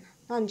 জিরো হবে না,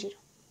 non zero.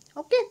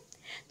 Okay,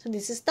 so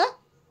this is the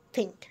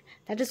thing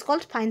that is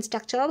called fine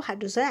structure of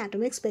hydrogen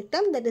atomic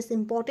spectrum, that is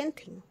important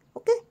thing.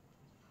 Okay,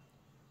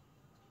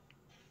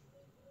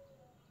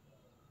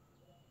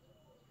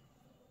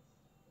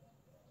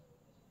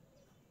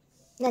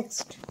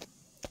 next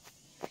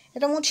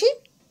এটা মুছি,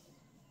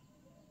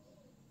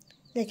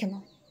 দেখে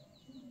নাও।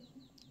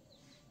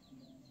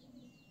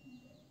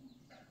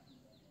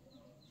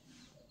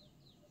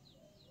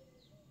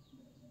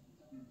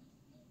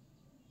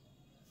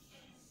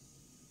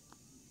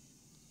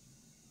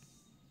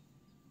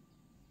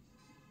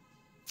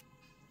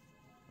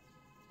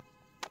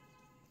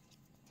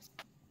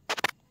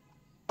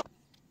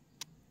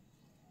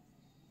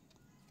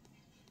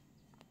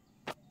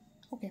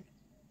 Okay,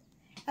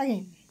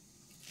 again.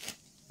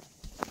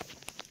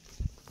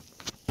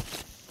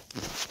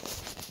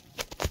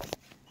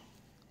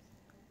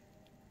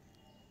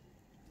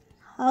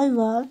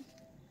 However,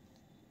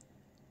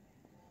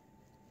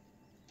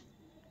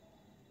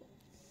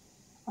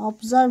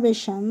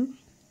 observation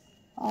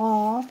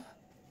of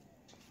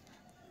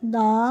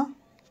the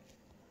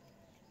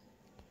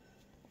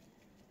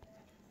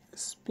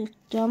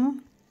spectrum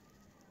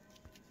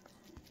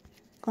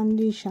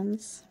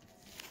conditions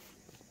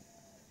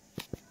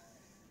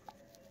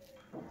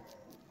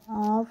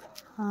of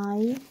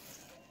high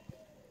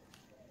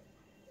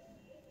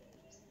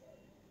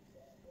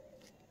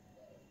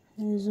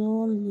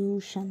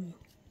resolution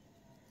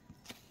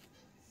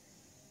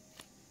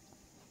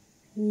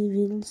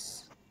reveals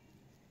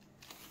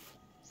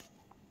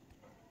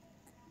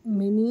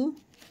many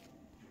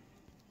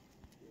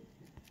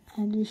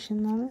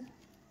additional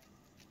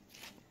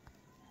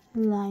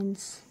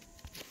lines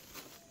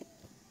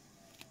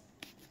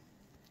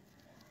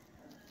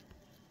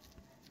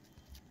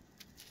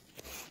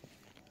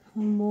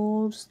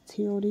Bohr's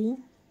theory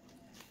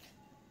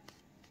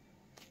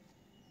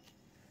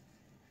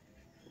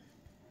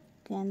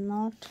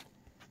cannot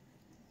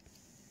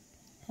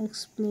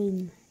explain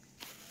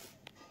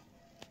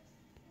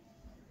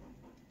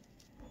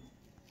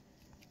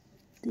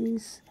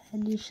these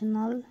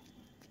additional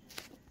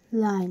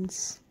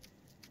lines.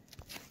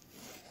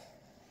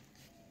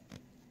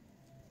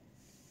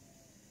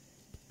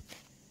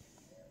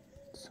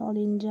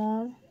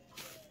 Schrödinger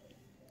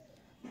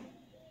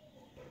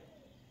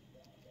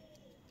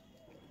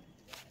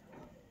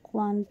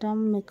quantum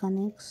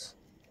mechanics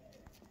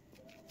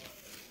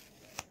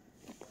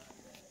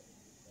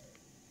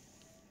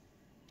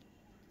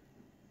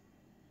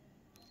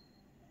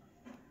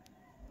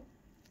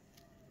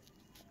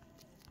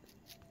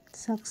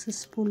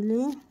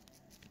successfully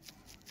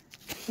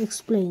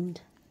explained.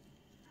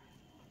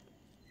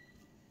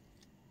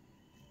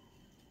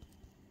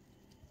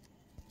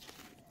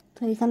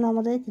 তো এখানে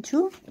আমাদের কিছু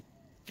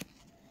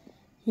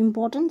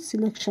important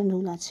selection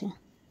rule আছে।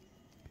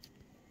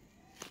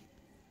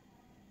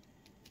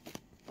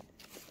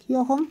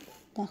 কীরকম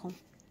দেখো,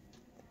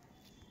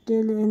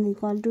 del n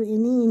equal to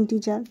any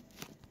integer,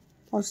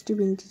 positive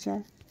integer,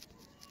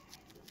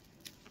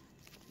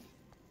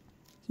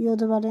 কী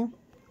হতে পারে,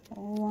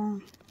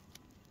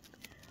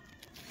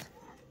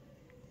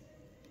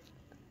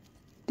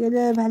 del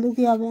এর ভ্যালু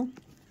কী হবে,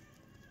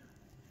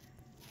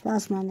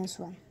 plus minus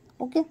 1.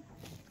 Okay.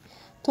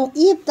 So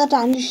if the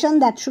transition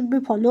that should be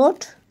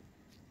followed,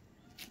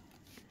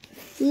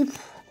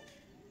 if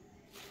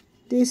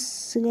this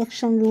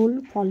selection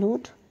rule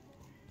followed,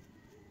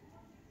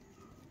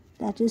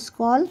 that is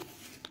called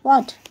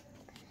what?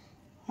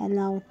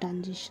 Allowed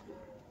transition.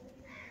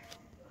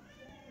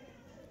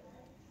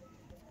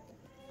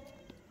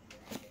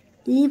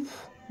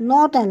 If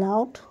not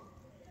allowed,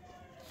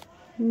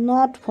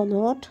 not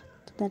followed,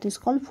 that is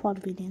called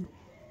forbidden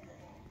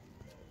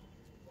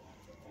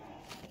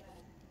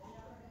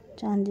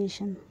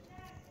transition.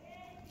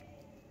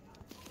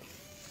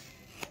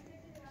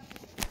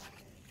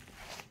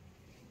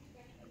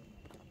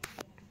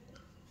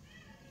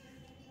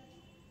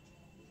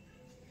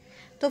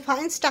 To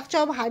find structure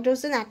of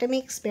hydrogen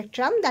atomic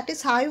spectrum, that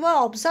is, however,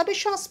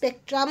 observation of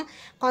spectrum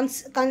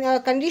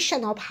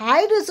condition of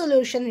high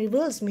resolution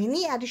reveals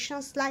many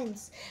additional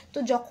lines.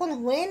 So,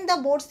 when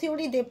the Bohr's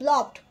theory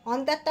developed,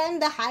 on that time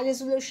the high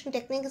resolution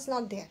technique is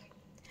not there.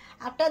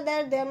 After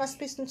that, there must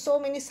be so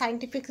many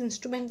scientific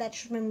instruments that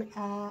should be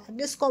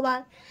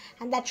discovered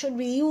and that should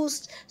be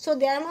used. So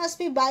there must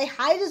be, by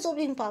high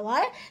resolving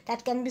power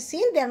that can be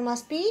seen, there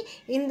must be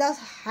in the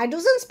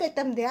hydrogen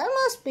spectrum, there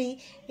must be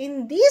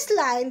in this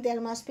line, there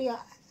must be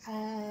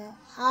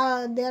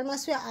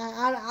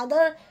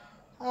other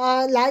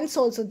lines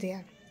also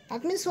there.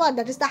 That means what?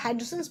 That is the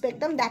hydrogen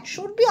spectrum that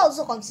should be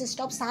also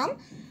consist of some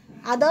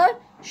other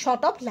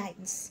sort of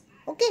lines.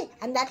 Okay,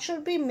 and that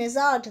should be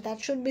measured,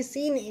 that should be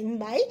seen in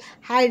by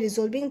high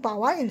resolving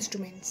power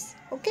instruments.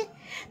 Okay,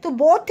 so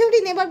Bohr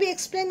theory never be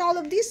explained all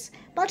of this,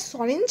 but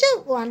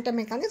Schrödinger quantum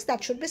mechanics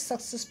that should be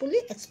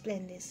successfully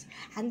explain this,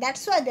 and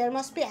that's why there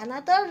must be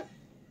another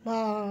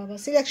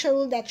selection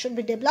rule that should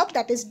be developed,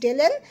 that is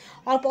del n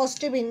or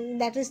positive in,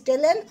 that is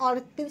del n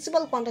or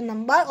principal quantum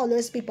number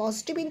always be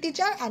positive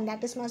integer, and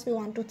that is must be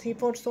 1 2 3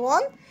 4 so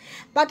on,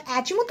 but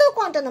azimuthal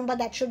quantum number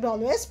that should be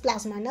always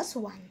plus minus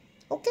 1.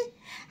 Okay,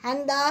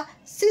 and the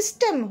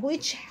system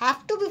which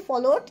have to be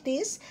followed,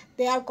 this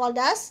they are called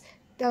as,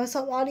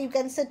 or you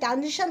can say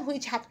transition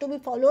which have to be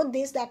followed,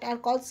 this that are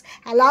called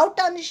allowed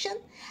transition,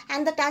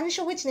 and the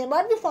transition which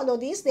never be follow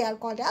this, they are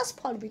called as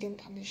forbidden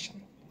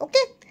transition.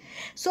 Okay,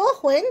 so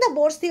when the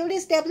Bohr's theory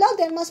is developed,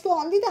 there must be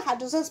only the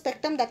hydrogen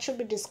spectrum that should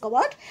be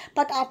discovered,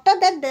 but after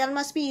that there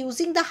must be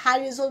using the high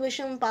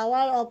resolution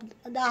power of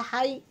the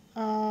high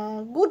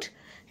good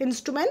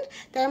instrument,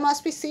 there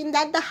must be seen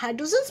that the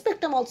hydrogen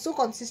spectrum also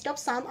consists of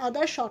some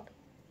other short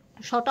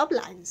of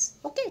lines.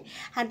 Okay,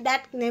 and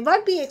that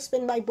never be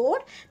explained by Bohr,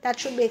 that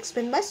should be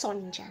explained by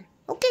Schrödinger.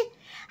 Okay,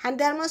 and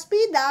there must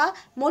be the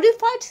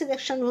modified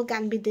selection rule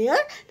can be there,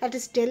 that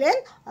is del n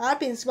or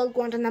principal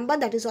quantum number,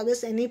 that is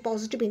always any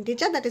positive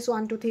integer, that is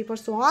 1 2 3 4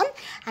 so on,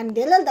 and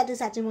del l, that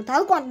is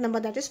azimuthal quantum number,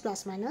 that is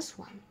plus minus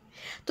 1.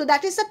 So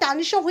that is the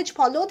transition which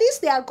follow this,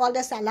 they are called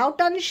as allowed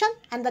transition,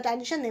 and the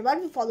transition never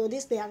will follow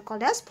this, they are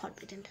called as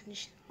forbidden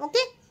transition.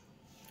 Okay,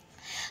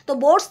 তো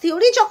Bohr's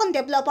theory যখন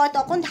develop হয়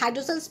তখন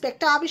hydrogen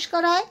spectrum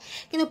আবিষ্কার হয়,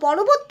 কিন্তু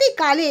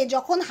পরবর্তীকালে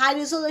যখন high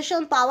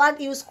resolution power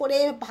use করে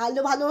ভালো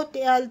ভালো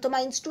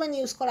তোমার ইনস্ট্রুমেন্ট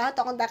ইউজ করা হয়,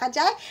 তখন দেখা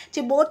যায়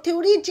যে বোর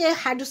থিওরির যে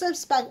হাইড্রোজেন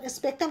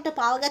স্পেকট্রামটা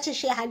পাওয়া গেছে,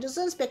 সেই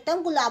হাইড্রোজেন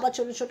স্পেকট্রামগুলো আবার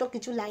ছোটো ছোটো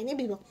কিছু লাইনে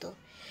বিভক্ত,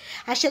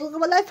 আর সেগুলোকে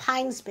বলা হয়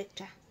ফাইন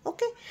স্পেকট্রা।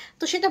 ওকে,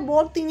 তো সেটা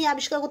বোর তিনি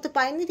আবিষ্কার করতে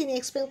পারেননি, তিনি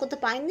এক্সপ্লেন করতে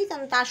পারেননি,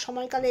 কারণ তার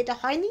সময়কালে এটা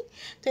হয়নি।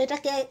 তো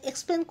এটাকে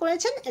এক্সপ্লেন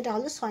করেছেন, এটা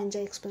হলো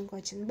স্ক্রোডিঙ্গার এক্সপ্লেন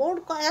করেছেন। বোর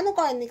কেন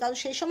করেননি? কারণ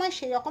সেই সময়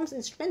সেই রকম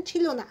ইনস্ট্রুমেন্ট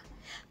ছিল না,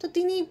 তো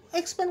তিনি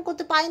এক্সপ্লেন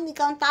করতে পারেননি,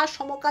 কারণ তার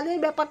সমকালের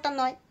ব্যাপারটা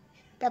নয়,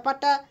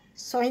 ব্যাপারটা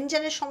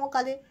স্ক্রোডিঙ্গারের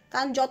সমকালে।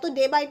 কারণ যত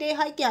ডে বাই ডে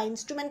হয় কি হয়,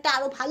 ইনস্ট্রুমেন্টটা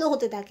আরও ভালো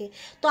হতে থাকে,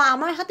 তো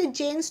আমার হাতে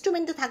যে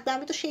ইনস্ট্রুমেন্টে থাকবে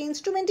আমি তো সেই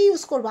ইনস্ট্রুমেন্টই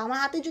ইউজ করবো। আমার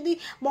হাতে যদি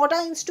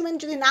মডার্ন ইনস্ট্রুমেন্ট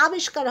যদি না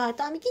আবিষ্কার হয়,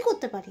 তো আমি কী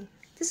করতে পারি?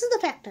 This is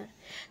the factor.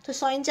 তো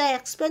স্ক্রোডিঙ্গার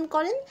এক্সপ্লেন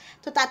করেন,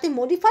 তো তাতে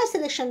মডিফাই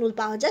সিলেকশন রুল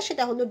পাওয়া যায়,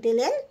 সেটা হলো del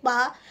n বা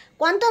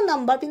quantum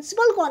number,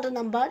 principal quantum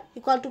number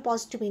equal to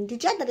positive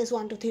integer, that is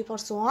 1 2 3 4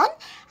 so on,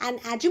 and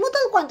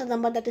azimuthal quantum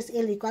number, that is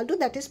L equal to,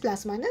 that is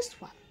plus minus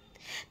 1.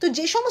 তো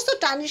যে সমস্ত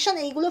transition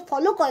এইগুলো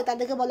follow করে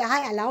তাদেরকে বলা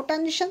হয় অ্যালাউড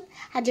ট্রানজিশন,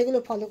 আর যেগুলো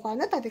ফলো করে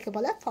না তাদেরকে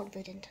বলা হয়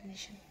ফরবিডেন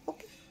ট্রানজিশন।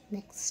 ওকে,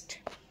 নেক্সট।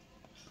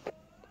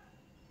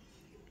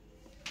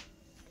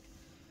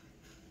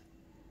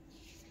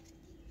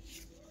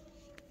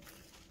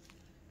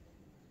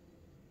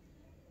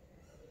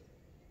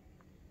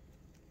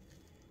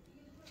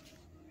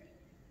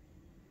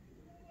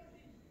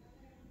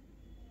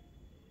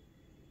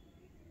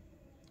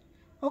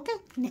 ওকে,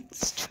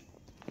 নেক্সট।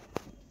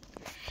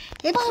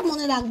 এবার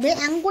মনে রাখবে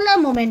অ্যাঙ্গুলার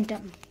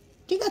মোমেন্টাম।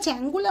 ঠিক আছে,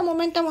 অ্যাঙ্গুলার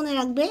মোমেন্টাম মনে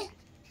রাখবে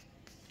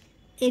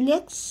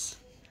Lx,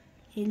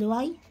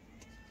 Ly,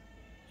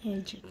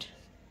 Lz।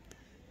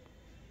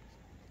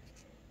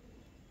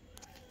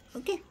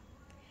 ওকে,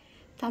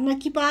 তো আমরা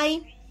কি পাই?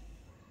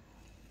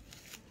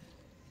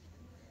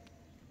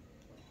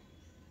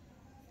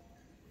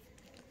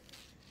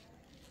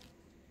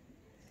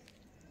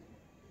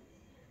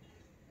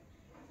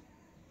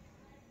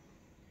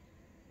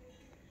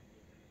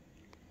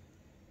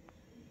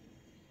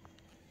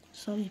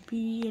 সরি,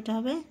 পি এটা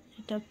হবে,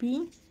 এটা পি,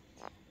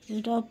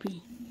 এটাও পি।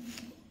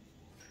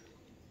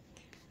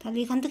 তাহলে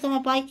এখান থেকে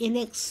আমরা পাই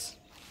lx।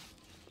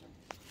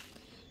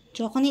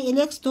 যখনই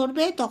lx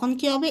ধরবে তখন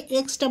কি হবে,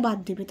 এক্সটা বাদ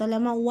দিবে, তাহলে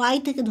আমরা y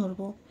থেকে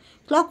ধরবো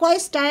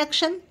ক্লকওয়াইজ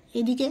ডাইরেকশন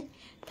এদিকে,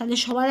 তাহলে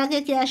সবার আগে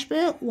কে আসবে,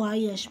 y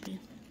আসবে।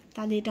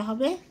 তাহলে এটা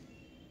হবে,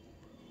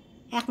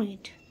 এক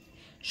মিনিট,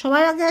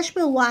 সবার আগে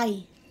আসবে y,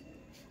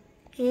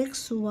 x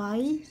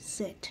y z,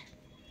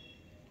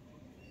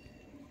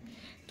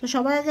 তো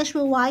সবার আগে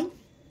আসবে y,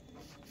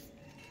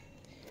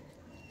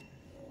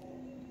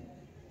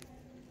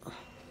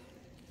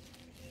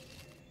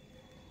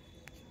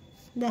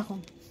 দেখো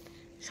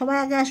সবার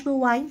আগে আসবে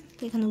y,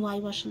 এখানে y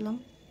বসালাম,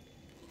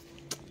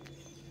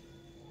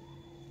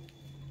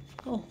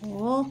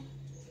 ওহো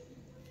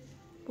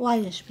y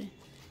আসবে,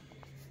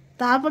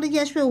 তারপরে কি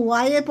আসবে,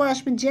 y এর পর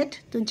আসবে z,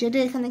 তো z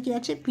এর এখানে কি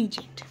আছে, pz,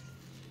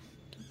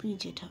 তো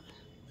pz হবে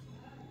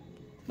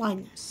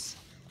মাইনাস।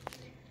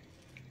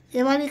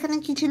 এবার এখানে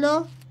কি ছিল,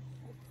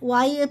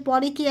 y এর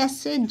পরে কি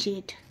আসছে, z,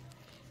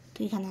 তো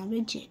এখানে হবে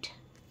z,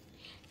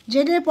 z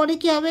এর পরে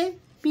কি হবে,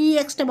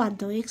 pxটা বাদ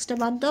দাও, xটা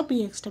বাদ দাও,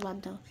 pxটা বাদ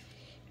দাও,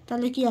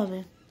 তাহলে কি হবে,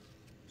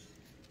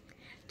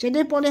 z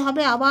এর পরে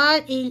হবে আবার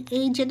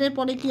এই z এর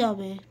পরে কি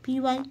হবে, py,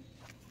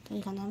 তো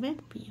এখানে হবে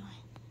py।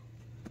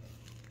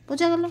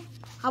 বোঝা গেল?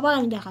 আবার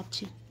আমি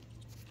দেখাচ্ছি,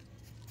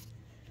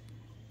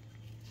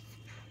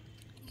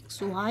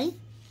 xy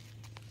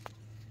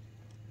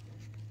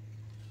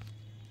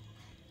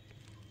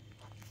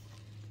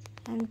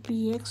and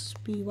px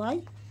py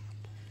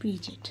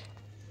pz,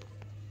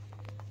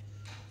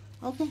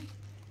 ওকে।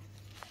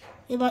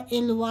 এবার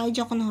ly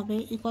যখন হবে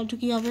ইকুয়াল টু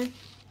কি হবে,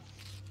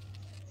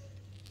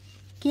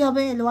 কি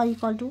হবে, ly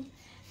ইকুয়াল টু,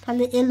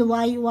 তাহলে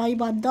ly y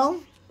বাদ দাও,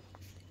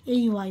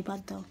 এই y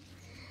বাদ দাও,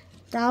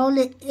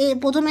 তাহলে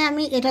প্রথমে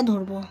আমি এটা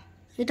ধরবো,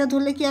 এটা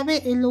ধরলে কি হবে,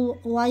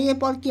 ly এর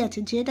পর কি আছে,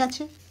 z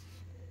আছে,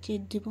 z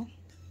দিব,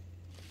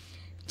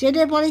 z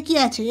এর পরে কি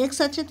আছে, x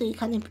আছে, তো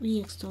এখানে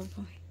px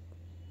ধরবো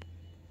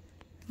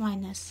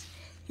মাইনাস।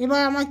 এবার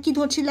আমার কি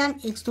ধরছিলাম,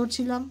 x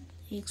ধরছিলাম,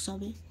 x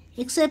হবে,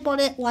 x এর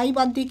পরে y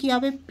বাদ দিয়ে কি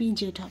হবে,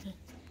 pz হবে,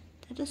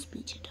 দ্যাট ইজ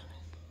pz হবে।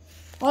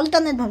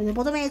 অল্টারনেট ভাবে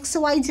প্রথমে x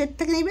y z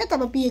থেকে নেবে,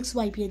 তারপর px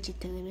y pz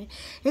থেকে নেবে,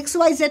 x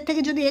y z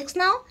থেকে যদি x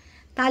নাও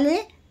তাহলে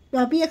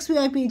px py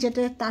pz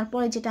এর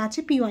তারপরে যেটা আছে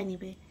py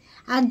নেবে,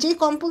 আর যে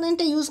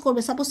কম্পোনেন্টটা ইউজ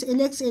করবে সাপোজ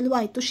lx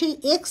ly, তো সেই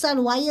x আর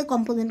y এর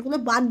কম্পোনেন্টগুলো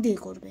বাদ দিয়ে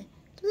করবে,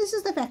 তো দিস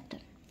ইজ দ্য ফ্যাক্টর।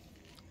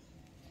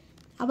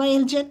 আবার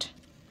lz,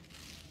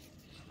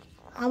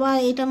 আবার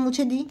এটা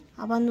মুছে দিই,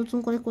 আবার নতুন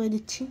করে করে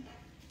দিচ্ছি,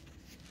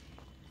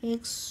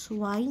 x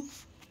y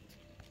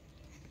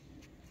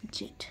z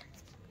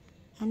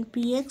and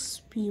px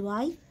py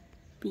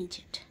pz,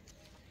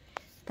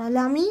 তাহলে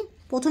আমি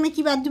প্রথমে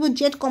কি বাদ দিব,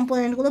 z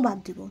কম্পোনেন্টগুলো বাদ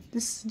দিব,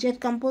 this z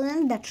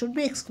component that should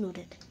be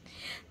excluded,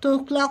 তো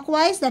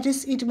clockwise that is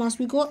it must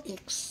be go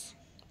x,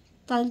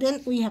 তাহলে then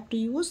we have to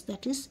use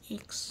that is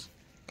x,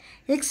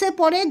 x এর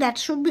পরে that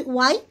should be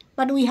y,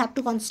 but we have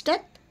to consider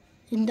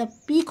in the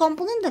p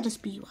component that is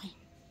py,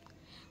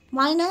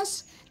 minus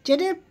z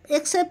এর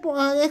x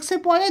এর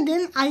পরে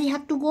then I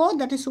have to go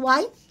that is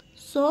y,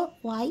 so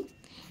y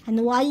and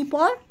y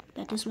পর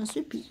that is must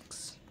be px,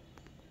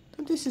 so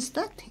this is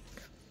the thing,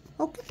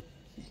 okay.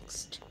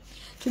 Next,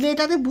 যদি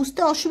এটাতে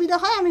বুঝতে অসুবিধা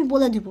হয় আমি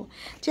বলে দিব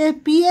যে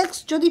px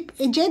যদি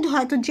z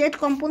হয় তো z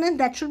component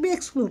that should be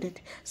excluded,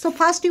 so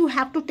first you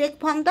have to take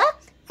from the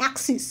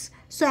axis,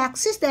 so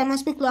axis there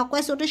must be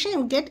clockwise rotation,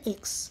 you get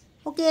x,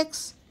 okay, x,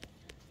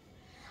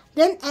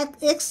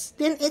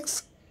 then x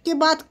के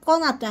बाद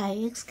कौन आता है,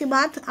 x के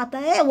बाद आता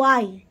है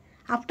y,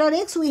 after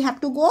x we have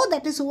to go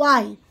that is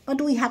y, but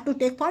we have to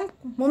take from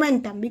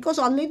momentum because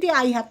already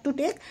I have to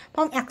take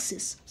from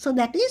axis, so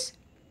that is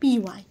py,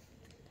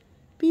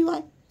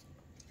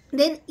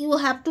 then you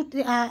have to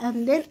and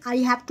then I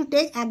have to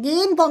take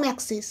again from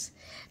axis,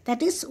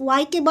 that is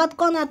y के बाद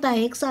कौन आता है,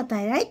 x आता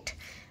है, right,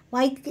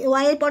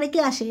 y এর পরে কি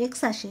আসে, x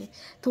আসে,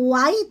 তো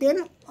y then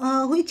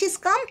which is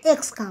come,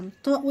 x come,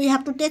 so we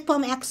have to take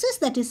from axis,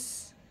 that is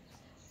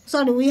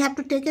sorry we have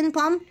to take in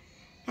from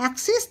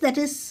axis, that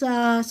is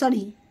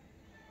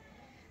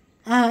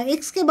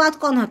x के बाद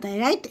कौन आता है,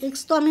 राइट, x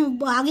तो আমি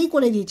আগেই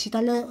করে দিয়েছি,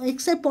 তাহলে x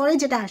এর পরে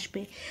যেটা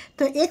আসবে,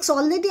 তো x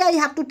already I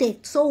have to take,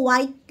 so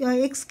y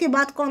x के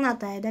बाद कौन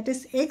आता है, that is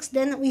x,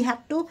 then we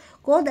have to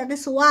go that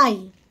is y,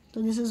 so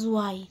this is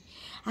y,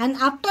 and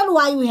after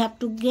y we have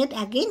to get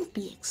again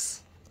px,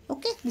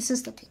 okay, this is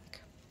the thing.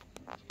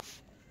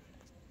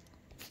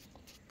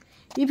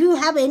 If you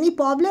have any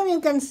problem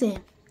you can say,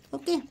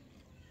 okay.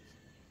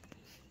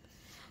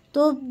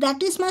 So that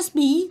is must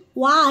be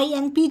y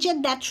and pz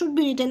that should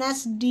be written as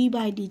d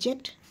by dz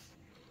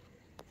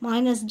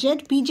minus z,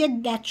 pz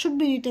that should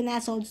be written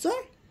as also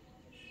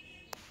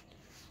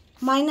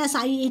minus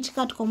ih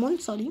cut common,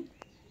 sorry,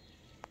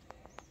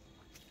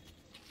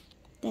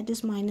 that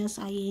is minus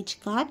ih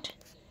cut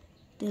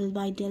del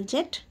by del z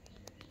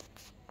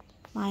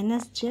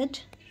minus z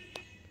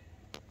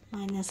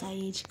minus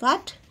ih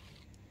cut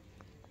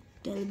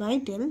del by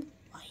del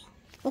y,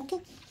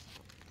 okay,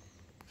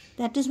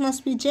 that is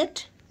must be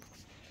z,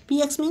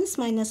 px means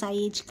minus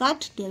ih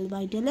cut del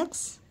by del x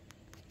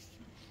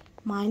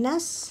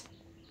minus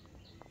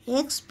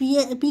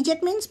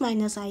pz means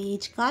minus ih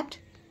cut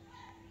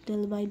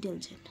del by del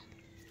z.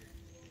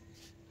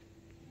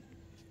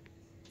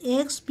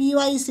 Py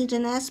is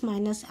written as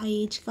minus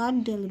ih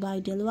cut del by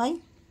del y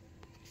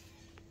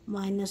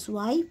minus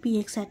y,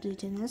 px had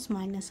written as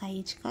minus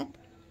ih cut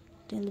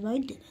del by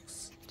del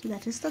x. So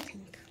that is the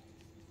thing.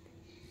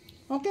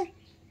 Okay.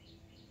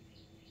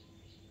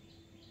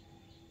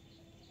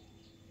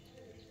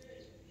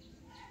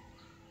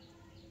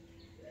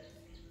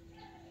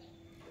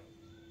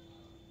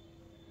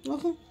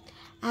 Okay.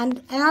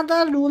 And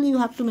another rule you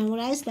have to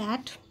memorize,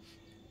 that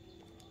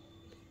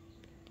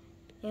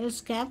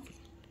L's cap,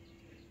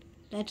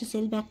 that is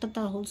L vector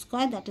the whole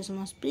square, that is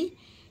must be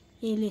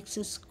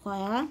Lx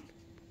square,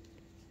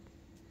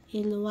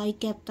 Ly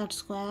cap that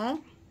square,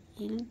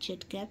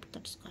 Lz cap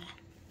that square.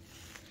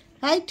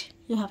 Right?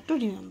 You have to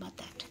remember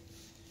that.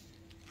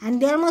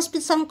 And there must be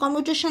some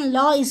commutation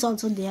law is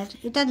also there.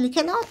 It is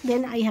written out,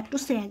 then I have to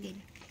say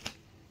again.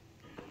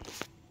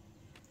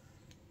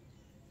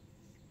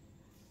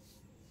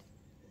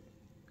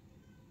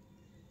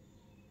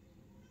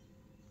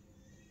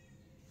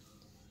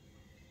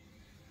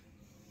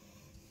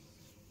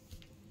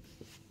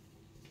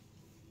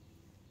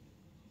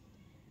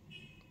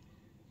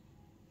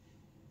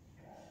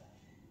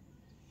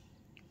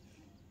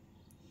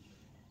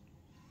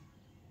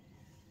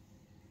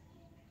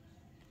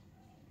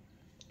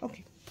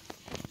 Okay.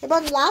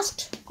 About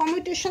last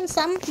commutation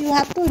sum, you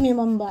have to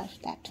remember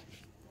that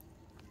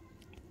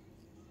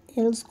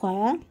L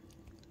square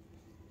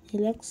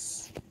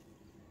Lx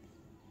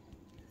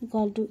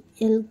equal to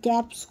L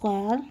cap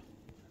square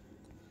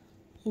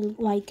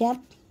Ly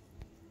cap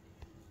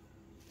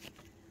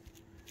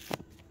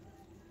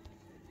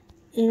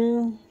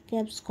L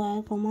cap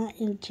square comma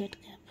Lz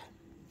cap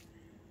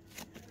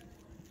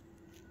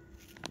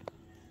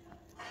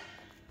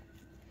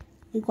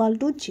equal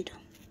to 0.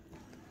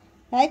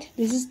 Right?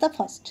 This is the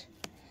first.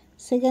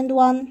 Second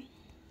one,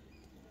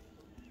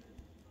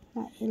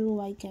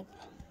 Ly cap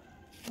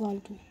equal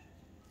to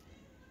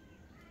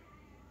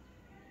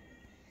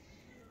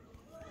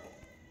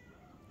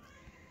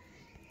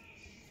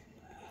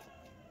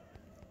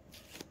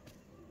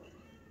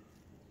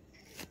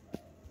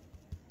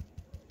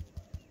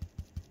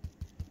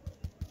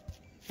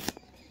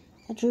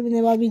that should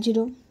never be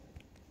 0.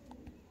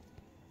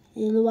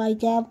 Ly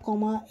cap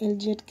comma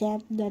Lz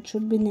cap, that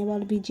should be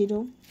never be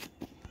 0.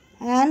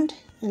 And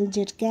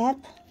Lz cap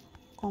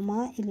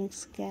comma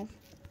Lx cap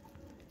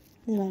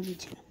never be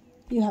 0.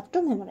 You have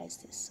to memorize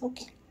this.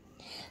 Okay.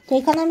 তো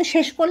এখানে আমি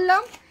শেষ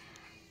করলাম।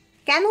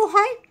 কেন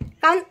হয়?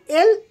 কারণ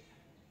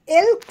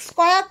L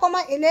square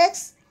comma Lx,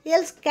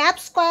 L cap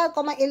square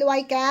comma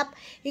Ly cap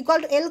equal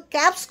to L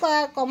cap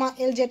square comma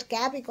Lz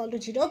cap equal to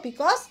 0,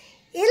 because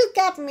L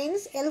cap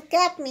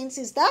means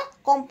is the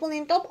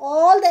component of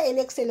all the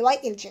Lx, Ly,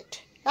 Lz,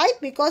 right?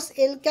 Because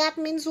L cap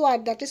means what?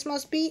 That is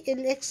must be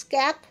Lx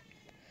cap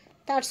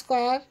that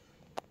square,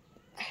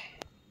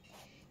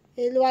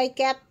 Ly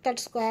cap that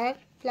square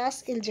plus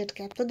Lz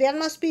cap. So there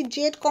must be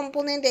Z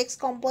component, X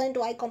component,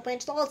 Y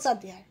components also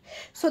there.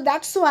 So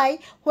that's why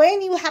when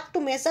you have to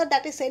measure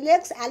that is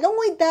Lx along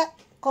with the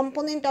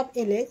component of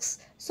Lx,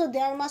 so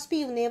there must be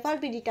never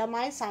be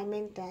determined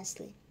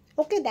simultaneously.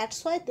 Okay, that's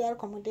why their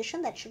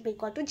commutation that should be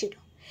equal to 0.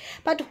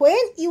 But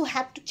when you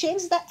have to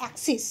change the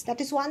axis,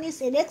 that is one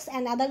is Lx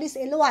and other is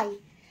Ly,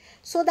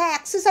 so the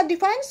axes are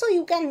defined, so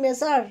you can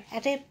measure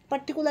at a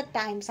particular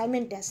time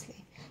simultaneously.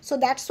 So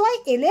that's why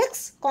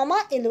Lx comma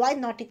Ly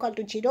not equal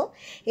to 0,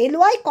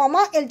 Ly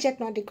comma Lz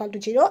not equal to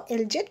 0,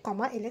 Lz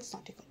comma Lx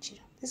not equal to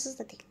 0. This is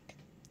the thing.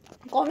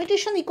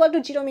 Commutation equal to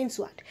 0 means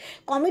what?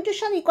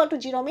 Commutation equal to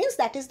 0 means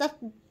that is the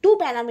two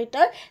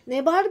parameter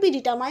never be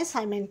determined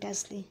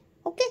simultaneously.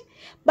 Okay,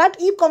 but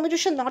if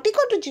commutation not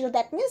equal to 0,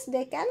 that means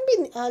they can be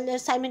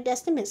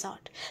simultaneously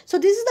measured. So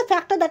this is the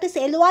factor, that is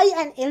Ly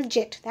and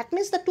Lz. That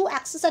means the two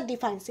axes are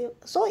defined,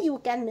 so you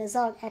can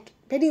measure at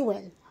very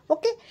well.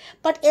 Okay,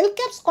 but L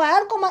cap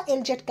square comma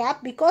Lz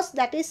cap, because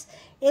that is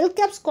L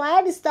cap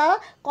square is the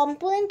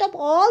component of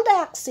all the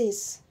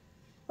axes.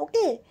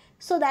 Okay,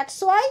 so that's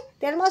why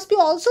there must be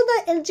also the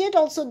Lz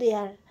also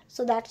there.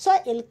 So that's why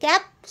L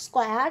cap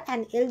square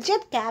and Lz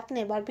cap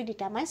never be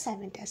determined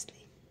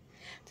simultaneously.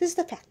 This is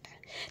the factor.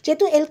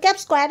 যেহেতু এল cap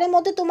স্কোয়ারের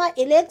মধ্যে তোমার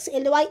LX,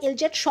 LY,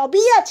 এলজেড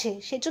সবই আছে,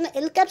 সেই জন্য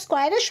এল cap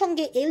স্কোয়ারের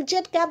সঙ্গে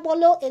এলজেড ক্যাপ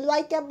বলো,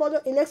 এলওয়াই ক্যাপ বলো,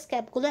 এলএক্স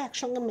ক্যাপগুলো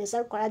একসঙ্গে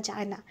মেজার করা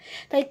যায় না,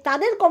 তাই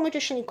তাদের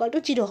কমিউটেশন ইকুয়াল টু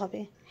 0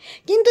 হবে।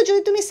 কিন্তু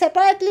যদি তুমি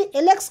সেপারেটলি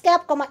এলএক্স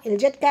ক্যাপ কমা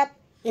এলজেড ক্যাপ,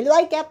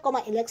 এলওয়াই ক্যাপ কমা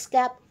এলএক্স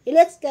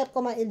ক্যাপ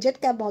কমা এলজেড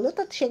ক্যাপ বলো,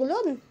 তো সেগুলো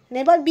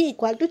never be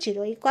equal to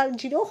 0, equal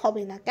 0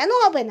 হবে না। কেন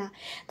হবে না?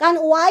 কারণ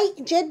ওয়াই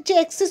জেড যে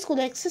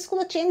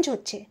এক্সিসগুলো চেঞ্জ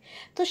হচ্ছে,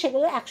 তো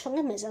সেগুলো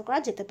একসঙ্গে মেজার করা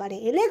যেতে পারে।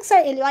 এলএক্স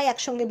আর এলওয়াই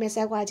একসঙ্গে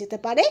মেজার করা যেতে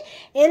পারে,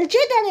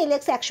 এলজেড আর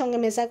এলএক্স একসঙ্গে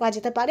মেজার করা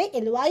যেতে পারে,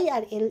 এলওয়াই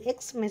আর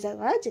এলএক্স মেজার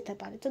করা যেতে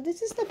পারে। তো দিস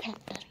ইজ দ্য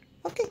ফ্যাক্টর।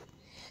 ওকে,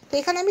 তো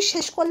এখানে আমি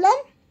শেষ করলাম।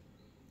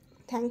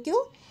 Thank you.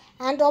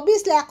 অ্যান্ড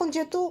অবভিয়াসলি এখন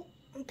যেহেতু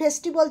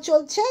ফেস্টিভ্যাল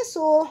চলছে,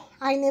 so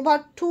I never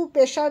two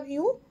pressure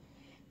you,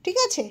 ঠিক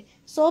আছে?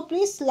 So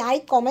please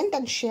like, comment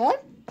and share.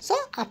 So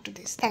up to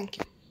this, thank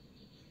you.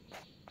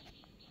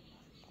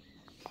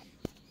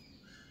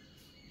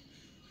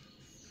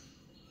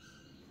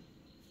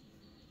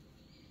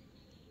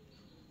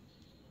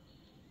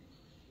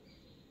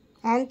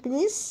 and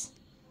please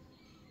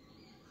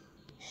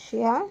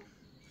share,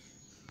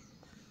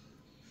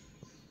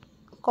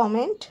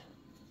 comment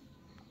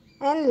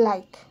and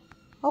like.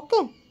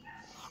 Okay,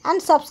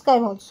 and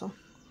subscribe also.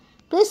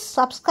 Please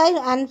subscribe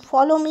and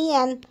follow me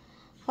and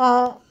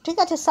ঠিক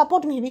আছে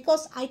support me,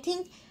 because I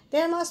think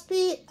there must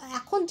be,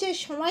 এখন যে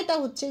সময়টা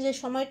হচ্ছে, যে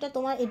সময়টা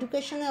তোমার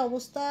এডুকেশনের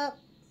অবস্থা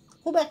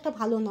খুব একটা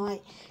ভালো নয়।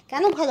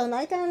 কেন ভালো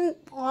নয়? কারণ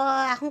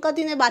এখনকার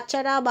দিনে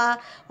বাচ্চারা বা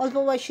অল্প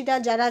বয়সীরা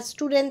যারা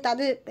স্টুডেন্ট,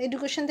 তাদের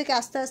এডুকেশন থেকে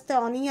আস্তে আস্তে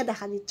অনীহা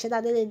দেখা দিচ্ছে,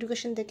 তাদের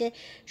এডুকেশন থেকে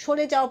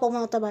সরে যাওয়ার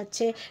প্রবণতা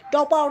বাড়ছে,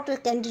 ড্রপ আউটের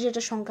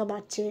ক্যান্ডিডেটের সংখ্যা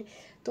বাড়ছে।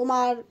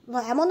 তোমার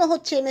এমনও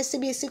হচ্ছে M.Sc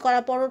B.Sc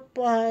করার পর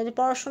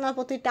পড়াশোনার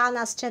প্রতি টান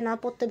আসছে না,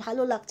 পড়তে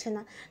ভালো লাগছে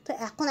না। তো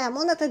এখন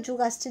এমন একটা যুগ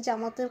আসছে যে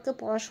আমাদেরকে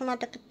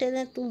পড়াশোনাটাকে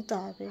টেনে তুলতে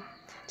হবে।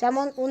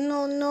 যেমন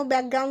অন্য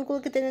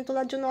ব্যাকগ্রাউন্ডগুলোকে টেনে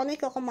তোলার জন্য অনেক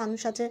রকম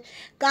মানুষ আছে,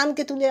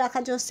 গানকে তুলে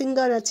রাখার জন্য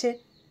সিঙ্গার আছে,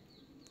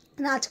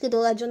 নাচকে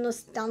তোলার জন্য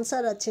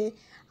ডান্সার আছে,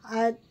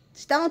 আর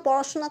তেমন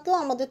পড়াশোনাকেও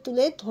আমাদের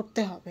তুলে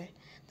ধরতে হবে।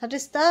 That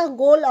is the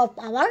goal of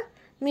our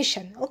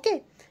mission. Okay,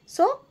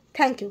 so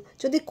thank you.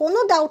 যদি কোনো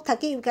ডাউট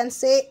থাকে ইউ ক্যান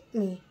সে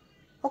মি।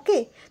 ওকে,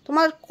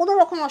 তোমার কোনো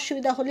রকম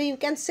অসুবিধা হলে you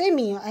can say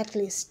me at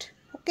least.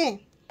 Okay,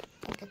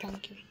 okay,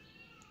 thank you.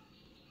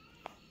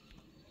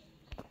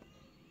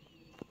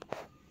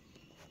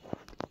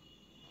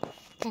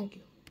 Thank you.